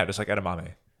edamame. Yeah, just like edamame.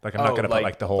 Like I'm not gonna put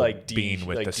like the whole bean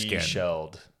with the skin.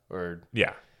 Shelled or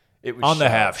it was on the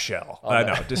half shell. I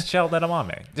know, just shelled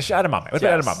edamame. Just edamame. What's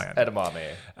edamame?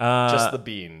 Edamame. Just the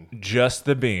bean. Just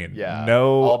the bean. Yeah.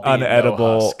 No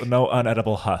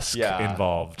unedible husk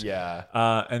involved. Yeah.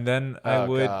 And then I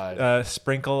would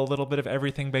sprinkle a little bit of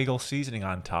everything bagel seasoning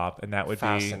on top, and that would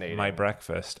be my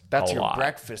breakfast. That's your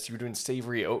breakfast. You were doing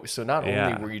savory oat. So not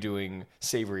only were you doing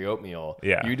savory oatmeal,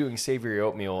 you were doing savory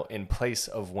oatmeal in place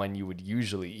of when you would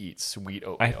usually eat sweet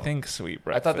oatmeal. I think sweet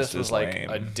breakfast. I thought this was like lame.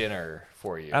 a dinner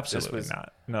for you. Absolutely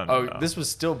not. No. This was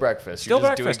still breakfast. Still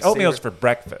breakfast. Oatmeal's for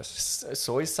breakfast.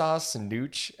 Soy sauce and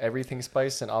nooch, everything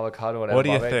spice and avocado and what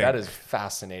do you think? That is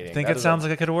fascinating. Think it sounds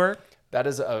like it could work? That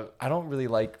is I don't really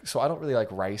like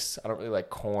rice. I don't really like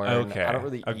corn. Okay. I don't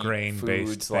really A eat grain-based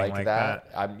foods thing like like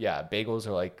that. Bagels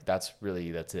are like, that's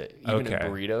it. Even Okay. in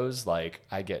burritos, like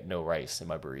I get no rice in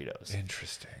my burritos.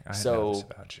 Interesting. I So, know this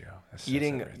about you. This says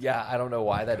Eating, everything. I don't know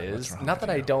why that God, what's is. wrong Not with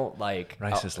that I you? don't like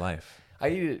Rice is life. I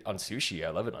eat it on sushi. I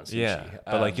love it on sushi. Yeah,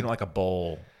 but like you don't like a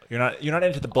bowl. You're not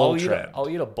into the bowl trend. I'll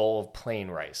eat a bowl of plain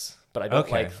rice, but I don't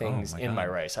Okay. like things Oh my in my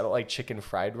God. rice. I don't like chicken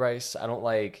fried rice. I don't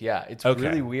like, it's Okay.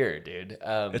 really weird, dude.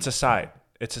 It's a side.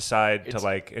 It's a side to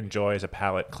like enjoy as a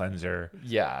palate cleanser.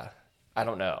 yeah, I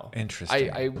don't know. Interesting.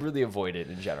 I really avoid it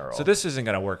in general. So this isn't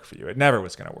gonna work for you. It never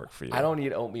was gonna work for you. I don't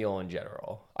eat oatmeal in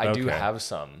general. I do Okay. have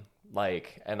some,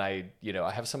 and I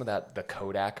have some of the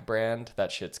Kodak brand. That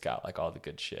shit's got like all the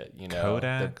good shit,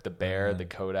 Kodak? the bear, the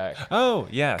Kodak, Oh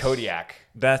yes, Kodiak.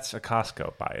 That's a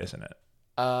Costco buy, isn't it?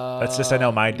 That's just I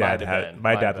know my dad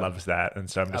might have dad been. loves that, and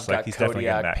so I'm just I've like got he's definitely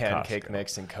getting Kodiak that pancake Costco.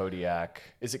 mix and Kodiak.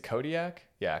 Is it Kodiak?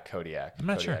 Yeah, Kodiak. I'm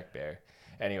not Kodiak sure. Bear.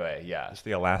 Anyway, yeah. It's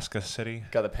the Alaska city.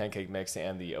 Got the pancake mix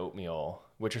and the oatmeal,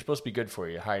 which are supposed to be good for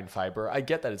you, high in fiber. I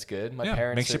get that it's good. My Yeah,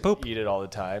 parents makes you poop. eat it all the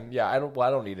time. Yeah, I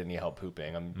don't need any help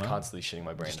pooping. I'm constantly shitting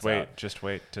my brains out. Just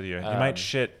wait till you might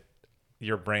shit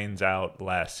your brains out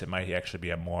less. It might actually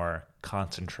be a more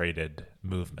concentrated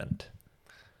movement.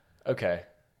 Okay.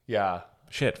 Yeah.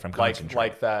 Shit from concentrate.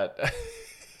 Like that.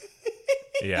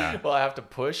 Yeah. Well, I have to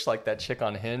push like that chick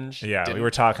on Hinge. Yeah, we were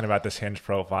talking about this Hinge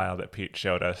profile that Pete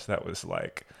showed us that was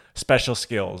like special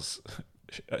skills.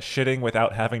 Shitting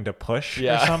without having to push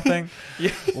or something.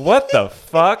 Yeah. What the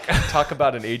fuck? Talk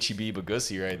about an HEB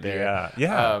Bagussi right there.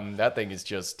 Yeah. That thing is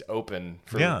just open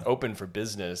for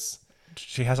business.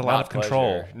 She has a lot of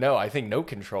control. Pleasure. No, I think no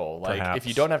control. Like Perhaps. if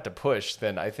you don't have to push,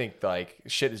 then I think like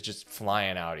shit is just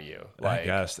flying out of you. Like I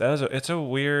guess it's a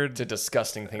weird. it's a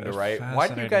disgusting thing to write. Why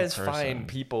do you fascinating guys person. find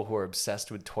people who are obsessed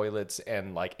with toilets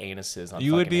and like anuses on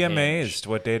You would fucking be Hinge? amazed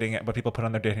what people put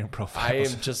on their dating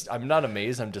profiles. I'm not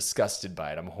amazed. I'm disgusted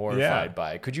by it. I'm horrified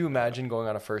by it. Could you imagine going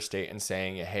on a first date and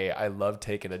saying, "Hey, I love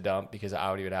taking a dump because I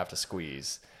don't even have to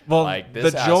squeeze." Well, like,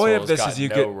 this the joy of asshole's this got is you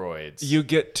no get roids. you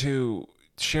get to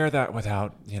share that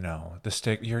without the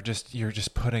stick. You're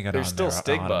just putting it. There's on still there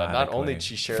stigma. Not only automatically. did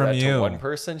she share From that you. to one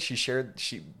person,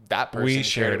 that person We shared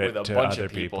shared it it with a to bunch other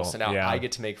of people. people. So now Yeah. I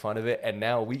get to make fun of it, and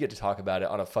now we get to talk about it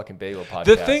on a fucking bagel podcast.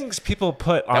 The things people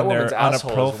put that on woman's their on a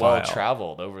asshole is profile. well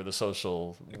traveled over the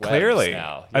social webs Clearly,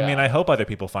 now. I mean, Yeah. I hope other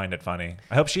people find it funny.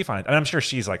 I hope she finds. I'm sure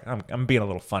she's like, I'm being a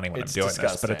little funny when It's I'm doing this,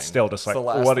 disgusting. but it's still just It's like, the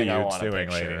last what are thing I you want to doing,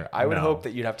 picture. lady? I would No. hope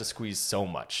that you'd have to squeeze so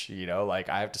much, like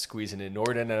I have to squeeze an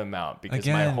inordinate amount because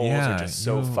my Again, holes yeah, are just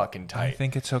so fucking tight. I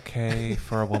think it's okay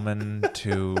for a woman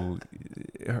to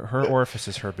her orifice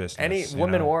is her business. Any you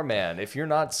woman know? or man, if you're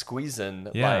not squeezing,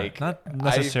 Yeah, like not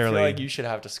necessarily- I feel like you should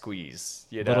have to squeeze.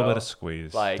 You A know? little bit of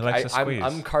squeeze. Like He likes to squeeze.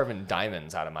 I'm carving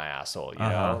diamonds out of my asshole. You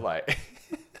know, like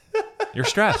You're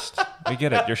stressed. We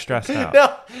get it. You're stressed out.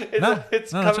 no, it's no,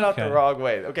 that's coming out the okay. wrong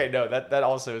way. Okay, no, that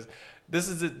also is. This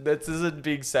isn't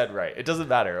being said right. It doesn't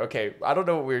matter. Okay, I don't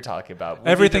know what we were talking about. We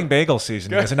Everything need bagel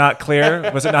season. Was it not clear?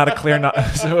 Was it not a clear?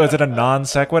 Was it a non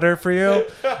sequitur for you?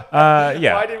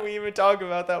 Yeah. Why did we even talk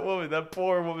about that woman? That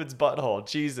poor woman's butthole.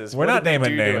 Jesus. We're what not did they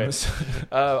naming do to it? names.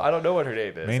 I don't know what her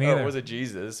name is. Me neither. Oh, was it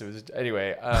Jesus? It was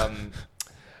anyway.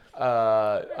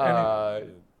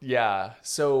 Yeah.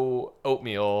 So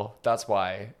oatmeal. That's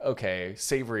why. Okay.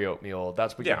 Savory oatmeal.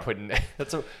 That's what Yeah. you're putting.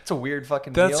 It's a weird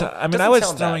fucking That's. meal. I mean, Doesn't I was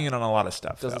sound throwing bad. it on a lot of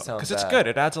stuff Doesn't sound because it's bad. good.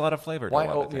 It adds a lot of flavor. Why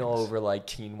to a lot oatmeal of things. over like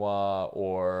quinoa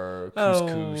or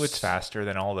couscous? Oh, it's faster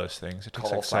than all those things. It takes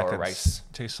like Cauliflower seconds. rice.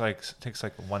 Takes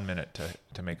like 1 minute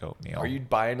to make oatmeal. Are you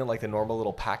buying it like the normal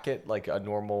little packet, like a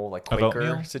normal like Of Quaker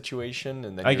oatmeal? situation,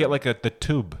 and then I you're- get like the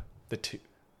tube. the two,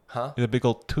 huh? The big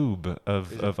old tube of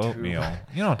tube? oatmeal.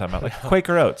 You know what I'm talking about? Like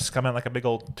Quaker Oats come in like a big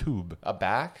old tube. A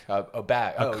bag? A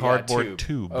bag? A cardboard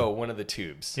tube. Oh, one of the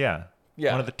tubes. Yeah.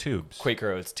 Yeah. One of the tubes.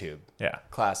 Quaker Oats tube. Yeah.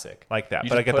 Classic. Like that. You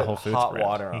But I just get the put Whole Foods hot brand.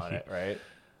 water on it, right?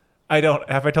 I don't.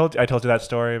 Have I told you? I told you that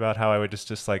story about how I would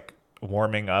just like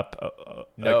warming up.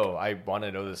 No, I want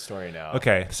to know the story now.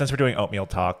 Okay, since we're doing oatmeal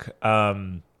talk,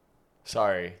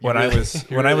 Sorry. when I was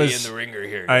in the ringer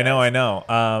here. I know.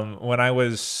 guys. When I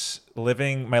was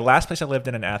living, my last place I lived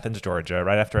in Athens, Georgia,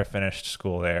 right after I finished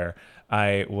school there,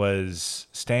 I was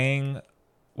staying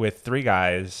with 3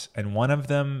 guys, and one of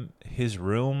them, his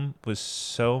room was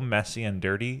so messy and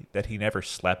dirty that he never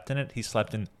slept in it. He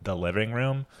slept in the living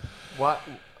room. What?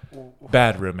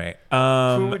 Bad roommate.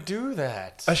 Who would do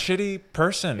that? A shitty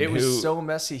person. It who, was so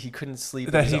messy he couldn't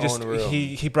sleep that in he his just own room.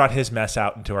 he brought his mess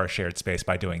out into our shared space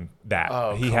by doing that.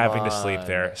 Oh, he come having to sleep on.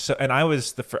 there. So and I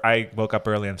was I woke up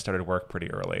early and started work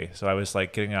pretty early. So I was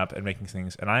like getting up and making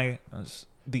things, and I was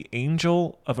the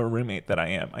angel of a roommate that I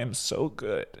am so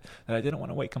good that I didn't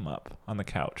want to wake him up on the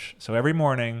couch. So every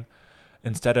morning,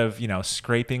 instead of,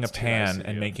 scraping a pan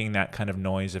and making that kind of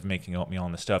noise of making oatmeal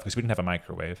on the stove, because we didn't have a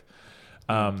microwave.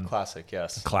 Classic,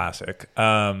 yes. Classic.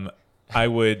 I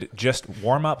would just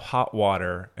warm up hot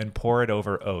water and pour it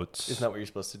over oats. Isn't that what you're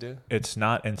supposed to do? It's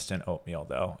not instant oatmeal,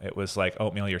 though. It was like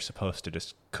oatmeal you're supposed to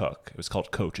just cook. It was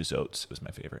called Coach's Oats. It was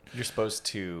my favorite. You're supposed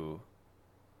to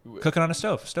cook it on a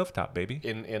stovetop, baby.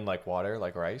 In like water,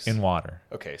 like rice? In water.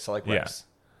 Okay, so like rice.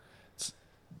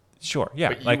 Sure, yeah,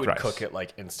 but you like would rice. cook it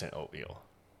like instant oatmeal.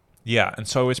 Yeah, and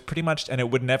so it was pretty much, and it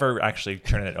would never actually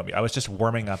turn into oatmeal. I was just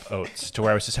warming up oats to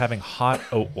where I was just having hot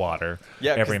oat water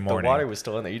every morning. The water was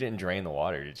still in there. You didn't drain the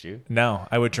water, did you? No,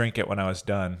 I would drink it when I was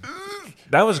done.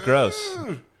 That was gross.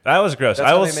 That was gross. That's I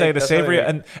how will they say make- the that's how they savory,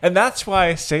 make- and that's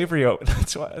why savory oat.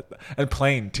 That's why, and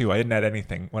plain too. I didn't add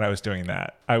anything when I was doing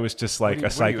that. I was just like a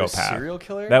What are you, psychopath. a serial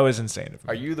killer? That was insane of me.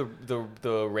 Are you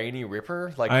the Rainy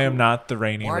Ripper? Like I am not the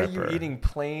Rainy Why Ripper. are you eating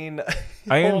plain?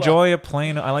 I Hold on. enjoy a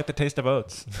plain. I like the taste of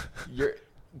oats.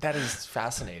 That is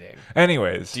fascinating.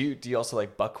 Anyways, Do you also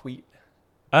like buckwheat?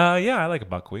 yeah, I like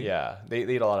buckwheat. Yeah, they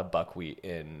eat a lot of buckwheat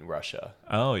in Russia.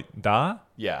 Oh, da?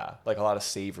 Yeah, like a lot of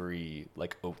savory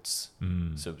like oats.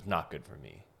 So it's not good for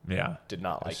me. Yeah. Did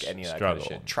not like any of that Struggle.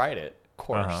 kind of shit. Tried it, of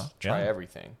course. Try Yeah.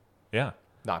 everything. Yeah.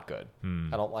 Not good.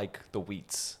 I don't like the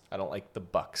wheats. I don't like the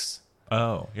bucks.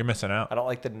 Oh, you're missing out. I don't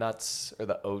like the nuts or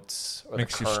the oats or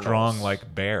Makes the you kernels. strong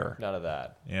like bear. None of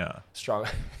that. Yeah. Strong.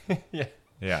 Yeah.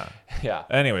 Yeah. Yeah.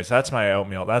 Anyways, that's my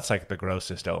oatmeal. That's like the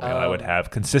grossest oatmeal I would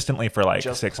have consistently for like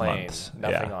Just 6 plain, months.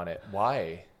 Nothing on it.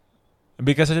 Why?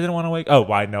 Because I didn't want to wake. Oh,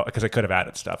 why? No, because I could have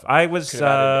added stuff. I was Could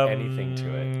have added anything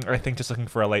to it. I think just looking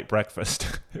for a late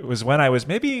breakfast. It was when I was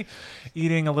maybe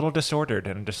eating a little disordered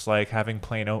and just like having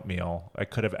plain oatmeal. I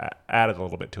could have added a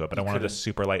little bit to it, but I wanted a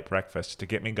super light breakfast to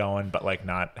get me going, but like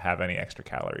not have any extra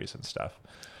calories and stuff.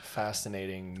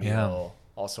 Fascinating meal.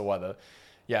 Yeah. Also,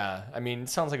 yeah, I mean, it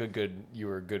sounds like you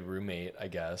were a good roommate, I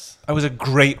guess. I was a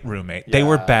great roommate. They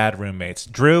were Yeah. bad roommates.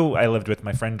 Drew, I lived with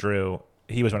my friend Drew.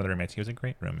 He was one of the roommates. He was a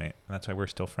great roommate. And that's why we're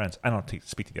still friends. I don't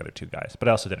speak to the other two guys, but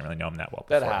I also didn't really know him that well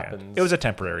That beforehand. happens. It was a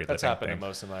temporary That's living happened thing. to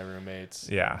most of my roommates.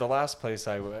 Yeah. The last place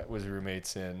I was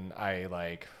roommates in, I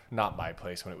like, not my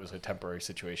place when it was a temporary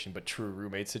situation, but true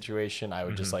roommate situation, I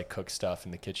would just like cook stuff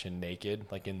in the kitchen naked,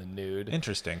 like in the nude.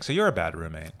 Interesting. So you're a bad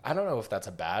roommate. I don't know if that's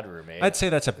a bad roommate. I'd say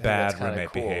that's a I think that's bad kinda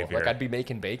roommate cool. behavior. Like I'd be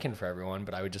making bacon for everyone,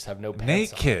 but I would just have no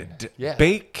pants on. Naked. Yeah.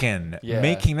 Bacon. Yeah.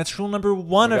 Making. That's rule number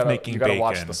one of making you gotta bacon.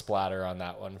 watch the splatter on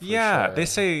that one. For Yeah, sure. they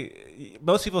say,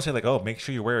 most people say like, oh, make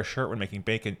sure you wear a shirt when making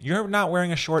bacon. You're not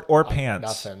wearing a short or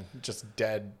pants. Nothing. Just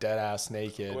dead ass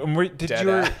naked. And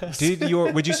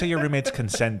would you say your roommates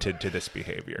consented to this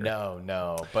behavior?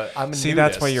 No. But I'm a See, nudist,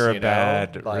 that's why you're a you know?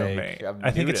 bad Like, roommate. I'm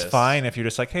I think it's nudist. fine if you're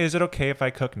just like, hey, is it okay if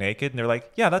I cook naked? And they're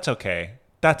like, yeah, that's okay.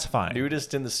 That's fine.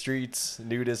 Nudist in the streets,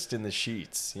 nudist in the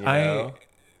sheets. You know?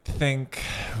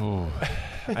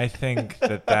 I think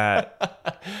that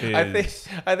is.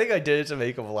 I think I did it to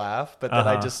make him laugh, but then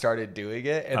I just started doing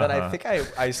it, and then I think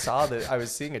I saw that I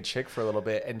was seeing a chick for a little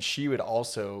bit, and she would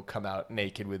also come out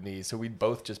naked with me, so we'd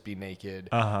both just be naked,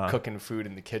 cooking food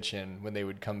in the kitchen when they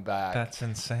would come back. That's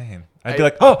insane. I'd be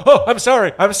like, oh, I'm sorry.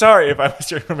 If I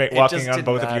was your roommate walking just on didn't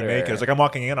both of you matter. naked. It's like I'm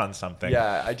walking in on something.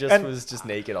 Yeah, I just was just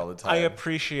naked all the time. I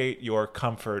appreciate your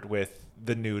comfort with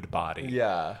the nude body.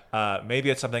 Yeah. Maybe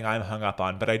it's something I'm hung up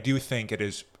on, but I do think it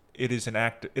is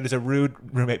a rude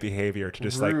roommate behavior to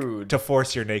just like to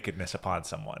force your nakedness upon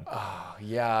someone. Oh,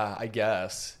 yeah, I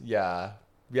guess. Yeah,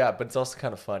 but it's also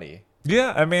kind of funny.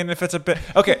 Yeah, I mean, if it's a bit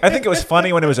okay, I think it was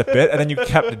funny when it was a bit, and then you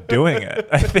kept doing it.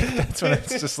 I think that's when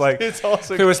it's just like It's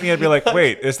also- if it was me, I'd be like,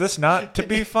 wait, is this not to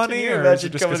be funny? Can you or is imagine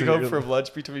it just coming 'cause home you're- from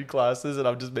lunch between classes and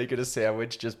I'm just making a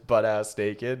sandwich just butt ass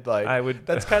naked? Like I would-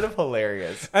 That's kind of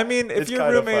hilarious. I mean, if It's your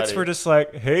kinda roommates funny. were just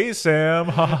like, "Hey, Sam,"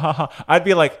 ha ha ha, ha, I'd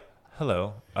be like,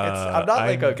 "Hello, I'm not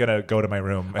like a- gonna go to my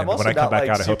room, and also when I come not back like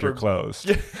out, I hope you're super-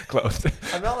 closed." Closed.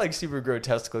 I'm not like super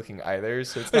grotesque looking either,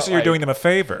 so it's So not you're like- doing them a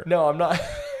favor. No, I'm not.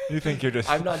 You think you're just?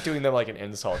 I'm not doing them like an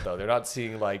insult though. They're not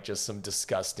seeing like just some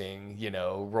disgusting,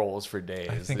 rolls for days.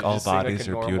 I think They're all just seeing, like, bodies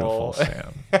a are normal- beautiful,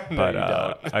 Sam. No, But you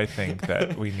don't. I think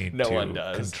that we need No one to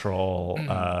does. control,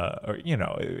 or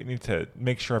we need to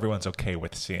make sure everyone's okay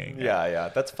with seeing it. Yeah,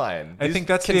 that's fine. I think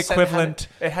that's the Consent equivalent-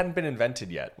 It hadn't been invented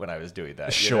yet when I was doing that.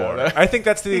 you Sure. know? I think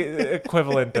that's the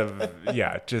equivalent of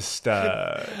just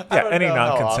I don't any know how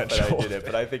often non-consensual. I did it,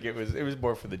 but I think it was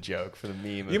more for the joke, for the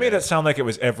meme. You made it sound like it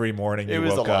was every morning It you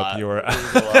was woke a up up. You were. It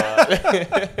was a lot.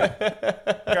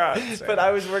 God, But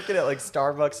I was working at like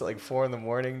Starbucks at like 4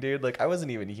 a.m, dude. Like I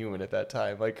wasn't even human at that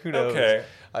time. Like who knows? Okay.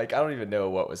 Like I don't even know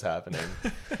what was happening.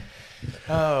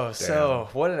 Oh, so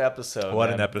what an episode!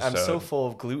 What man. an episode. I'm so full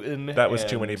of gluten. That was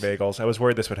too and many bagels. I was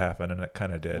worried this would happen, and it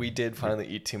kind of did. We did finally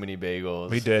eat too many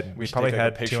bagels. We did. We should probably take, like,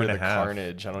 had a picture 2.5. of the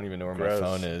carnage. I don't even know where Gross. my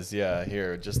phone is. Yeah,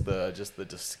 here, just the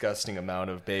disgusting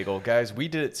amount of bagel, guys. We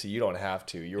did it so you don't have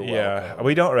to. You're welcome.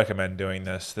 We don't recommend doing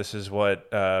this. This is what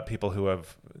people who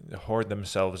have hoard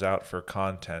themselves out for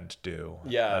content do.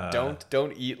 Yeah,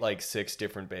 don't eat like 6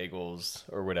 different bagels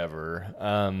or whatever.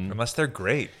 Unless they're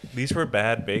great. These were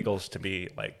bad bagels to be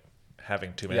like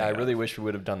having too many. Yeah, I of. really wish we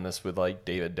would have done this with like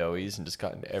David Dowie's and just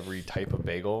gotten every type of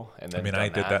bagel. And then I mean, I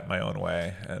did that my own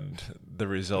way, and the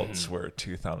results were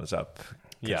 2 thumbs up.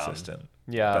 Consistent.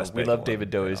 Yeah, Best we bagel love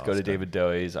David in Dowie's. Go to Austin. David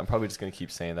Dowie's. I'm probably just going to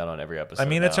keep saying that on every episode. I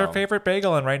mean, it's our now. favorite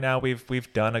bagel, and right now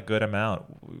we've done a good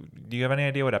amount. Do you have any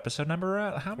idea what episode number we're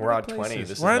at? How We're many on 20. places?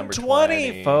 This We're is on number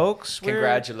 20, folks.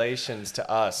 Congratulations to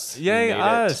us. We Yay, made it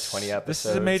us. to 20 episodes. This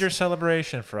is a major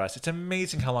celebration for us. It's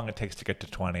amazing how long it takes to get to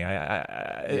 20.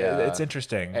 It's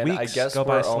interesting. And Weeks I guess go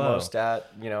by we're slow. almost at,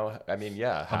 I mean,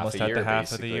 yeah, half Almost a at year, the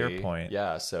half of the basically. year point.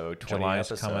 Yeah, so 20 July's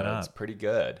episodes. coming up. Pretty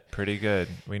good. Pretty good.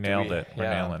 We nailed it. We're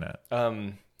yeah. nailing it.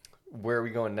 Where are we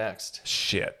going next?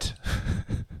 Shit.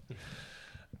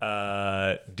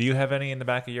 Do you have any in the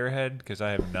back of your head? Because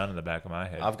I have none in the back of my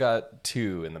head. I've got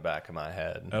 2 in the back of my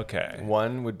head. Okay.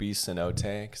 One would be cenote,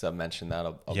 because I've mentioned that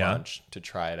a Yeah. bunch to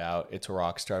try it out. It's a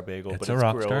Rockstar bagel, It's but a it's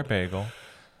Rockstar grilled. bagel.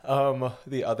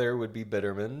 The other would be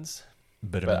Bitterman's.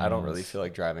 But I don't really feel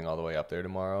like driving all the way up there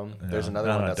tomorrow. There's another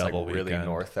not one on a that's like double really weekend.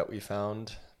 north that we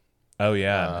found. Oh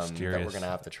yeah, That mysterious. we're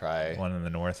gonna have to try. One in the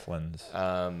Northlands.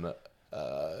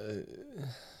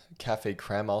 Cafe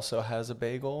Creme also has a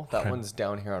bagel. That one's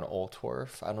down here on Old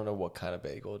Torf. I don't know what kind of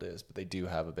bagel it is, but they do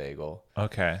have a bagel.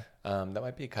 Okay. That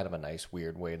might be kind of a nice,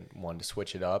 weird one to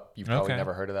switch it up. You've probably Okay.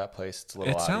 never heard of that place. It's a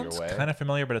little It out sounds of your way. kind of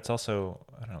familiar, but it's also,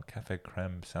 I don't know, Cafe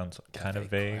Creme sounds kind of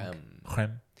vague. Creme.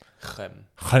 Creme. Creme.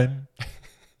 Creme.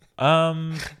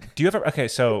 Do you ever, okay,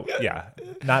 so yeah,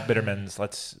 not Bitterman's.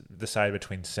 Let's decide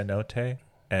between cenote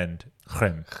and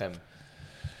creme. Creme.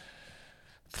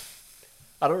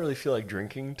 I don't really feel like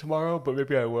drinking tomorrow, but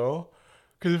maybe I will.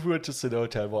 Because if we went to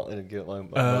Cenote, I'd want to get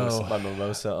my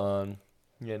mimosa on.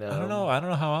 You know, I don't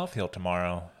know how I'll feel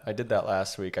tomorrow. I did that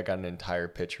last week. I got an entire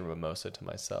pitcher of mimosa to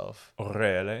myself. Oh,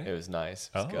 really? It was nice.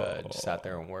 It was good. Just sat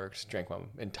there Oh. and worked. Drank my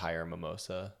entire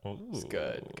mimosa. It was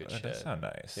good. Good That shit. does sound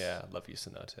nice. Yeah, love you,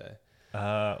 Cenote.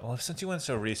 Well, since you went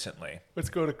so recently, Let's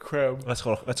go to Creme. let's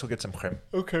go get some creme.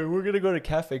 Okay, we're gonna go to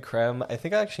Cafe Creme. I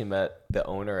think I actually met the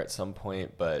owner at some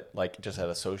point, but like just at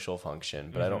a social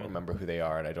function. But I don't remember who they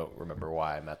are, and I don't remember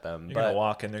why I met them. You're but gonna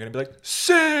walk in, they're gonna be like,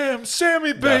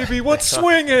 Sammy, baby, what's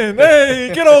swinging?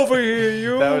 Hey, get over here,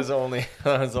 you. that was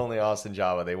only Austin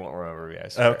Java. They won't remember me. I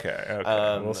swear. Okay,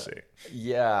 we'll see.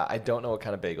 Yeah, I don't know what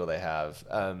kind of bagel they have.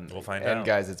 We'll find and out.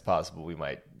 guys, it's possible we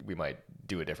might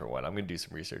do a different one. I'm gonna do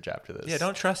some research after this. Yeah,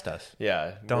 don't trust us.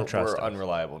 Yeah, Don't trust We're us.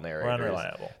 unreliable narrators. We're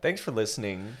unreliable. Thanks for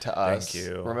listening to us. Thank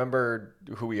you. Remember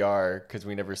who we are because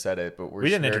we never said it, but We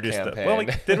didn't Schmear introduce Campaign. Well,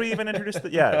 did we even introduce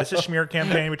the? Yeah, this is Schmear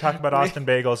Campaign. We talked about Austin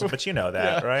bagels, but you know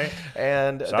that, right?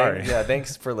 And Sorry.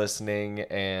 thanks for listening.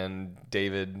 And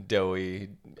David Dowie,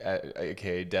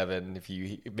 aka Devin, if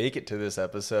you make it to this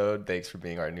episode, thanks for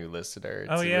being our new listener.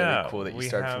 It's really cool that you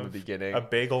start from the beginning. A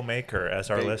bagel maker as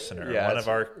our listener. yeah, one it's of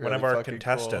our really fucking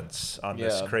contestants on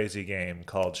this Yeah. crazy game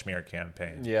called Schmear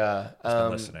Campaign. Yeah, Has been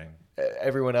listening.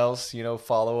 everyone else,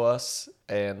 follow us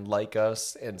and like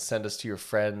us and send us to your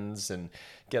friends and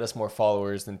get us more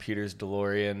followers than Peter's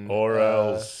DeLorean Or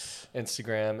else.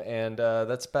 Instagram. And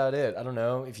that's about it. I don't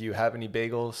know if you have any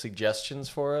bagel suggestions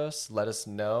for us, let us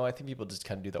know. I think people just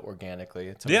kind of do that organically.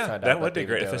 Until we Yeah, find out that about would be David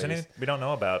great. If there's Dowie's. anything we don't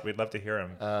know about, we'd love to hear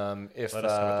them. If Let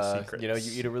us know what the secrets.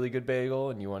 you eat a really good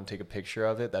bagel and you want to take a picture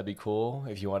of it, that'd be cool.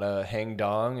 If you want to hang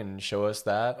dong and show us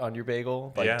that on your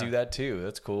bagel, Yeah. do that too.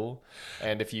 That's cool.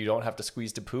 And if you don't have to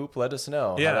squeeze to poop, let us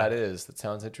know Yeah. how that is. That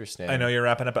sounds interesting. I know you're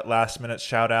wrapping up at last minute.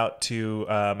 Shout out to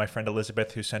my friend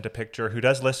Elizabeth who sent a picture, who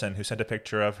does listen, who sent a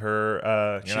picture of her,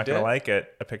 you're not going to like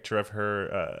it, a picture of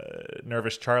her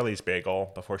Nervous Charlie's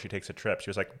bagel before she takes a trip. She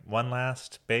was like, one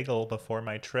last bagel before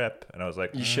my trip. And I was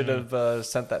like, You should have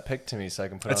sent that pic to me so I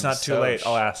can put it it's on not the too late. Soch.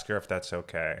 I'll ask her if that's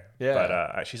okay.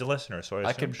 Yeah. But she's a listener, so I I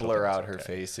assume could she'll blur think out it's her okay.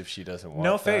 face if she doesn't want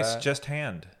No face, that. just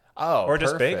hand. Oh, or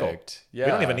just bagel. perfect. Yeah.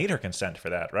 We don't even need her consent for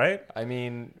that, right? I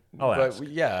mean, I'll but ask.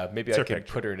 yeah, maybe It's I her could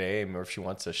picture. put her name, or if she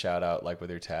wants a shout out like with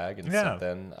her tag and Yeah.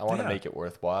 something. I want to Yeah. make it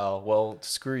worthwhile. Well,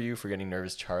 screw you for getting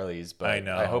nervous Charlie's, but I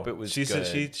know. I hope it was She good.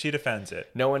 said she defends it.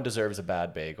 No one deserves a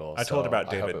bad bagel. I told her about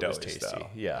I hope David it was Doe's tasty. though.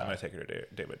 Yeah, I'm gonna take her to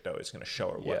David Doe. He's gonna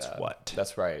show her what's Yeah, what.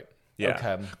 That's right. Yeah.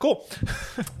 Okay. Cool.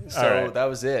 So All right. that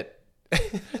was it.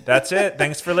 That's it.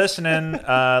 Thanks for listening.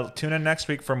 Tune in next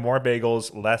week for more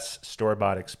bagels, less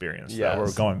store-bought experience. Yes.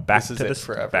 We're going back This is to it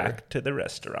forever. back to the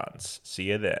restaurants. See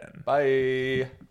you then. Bye.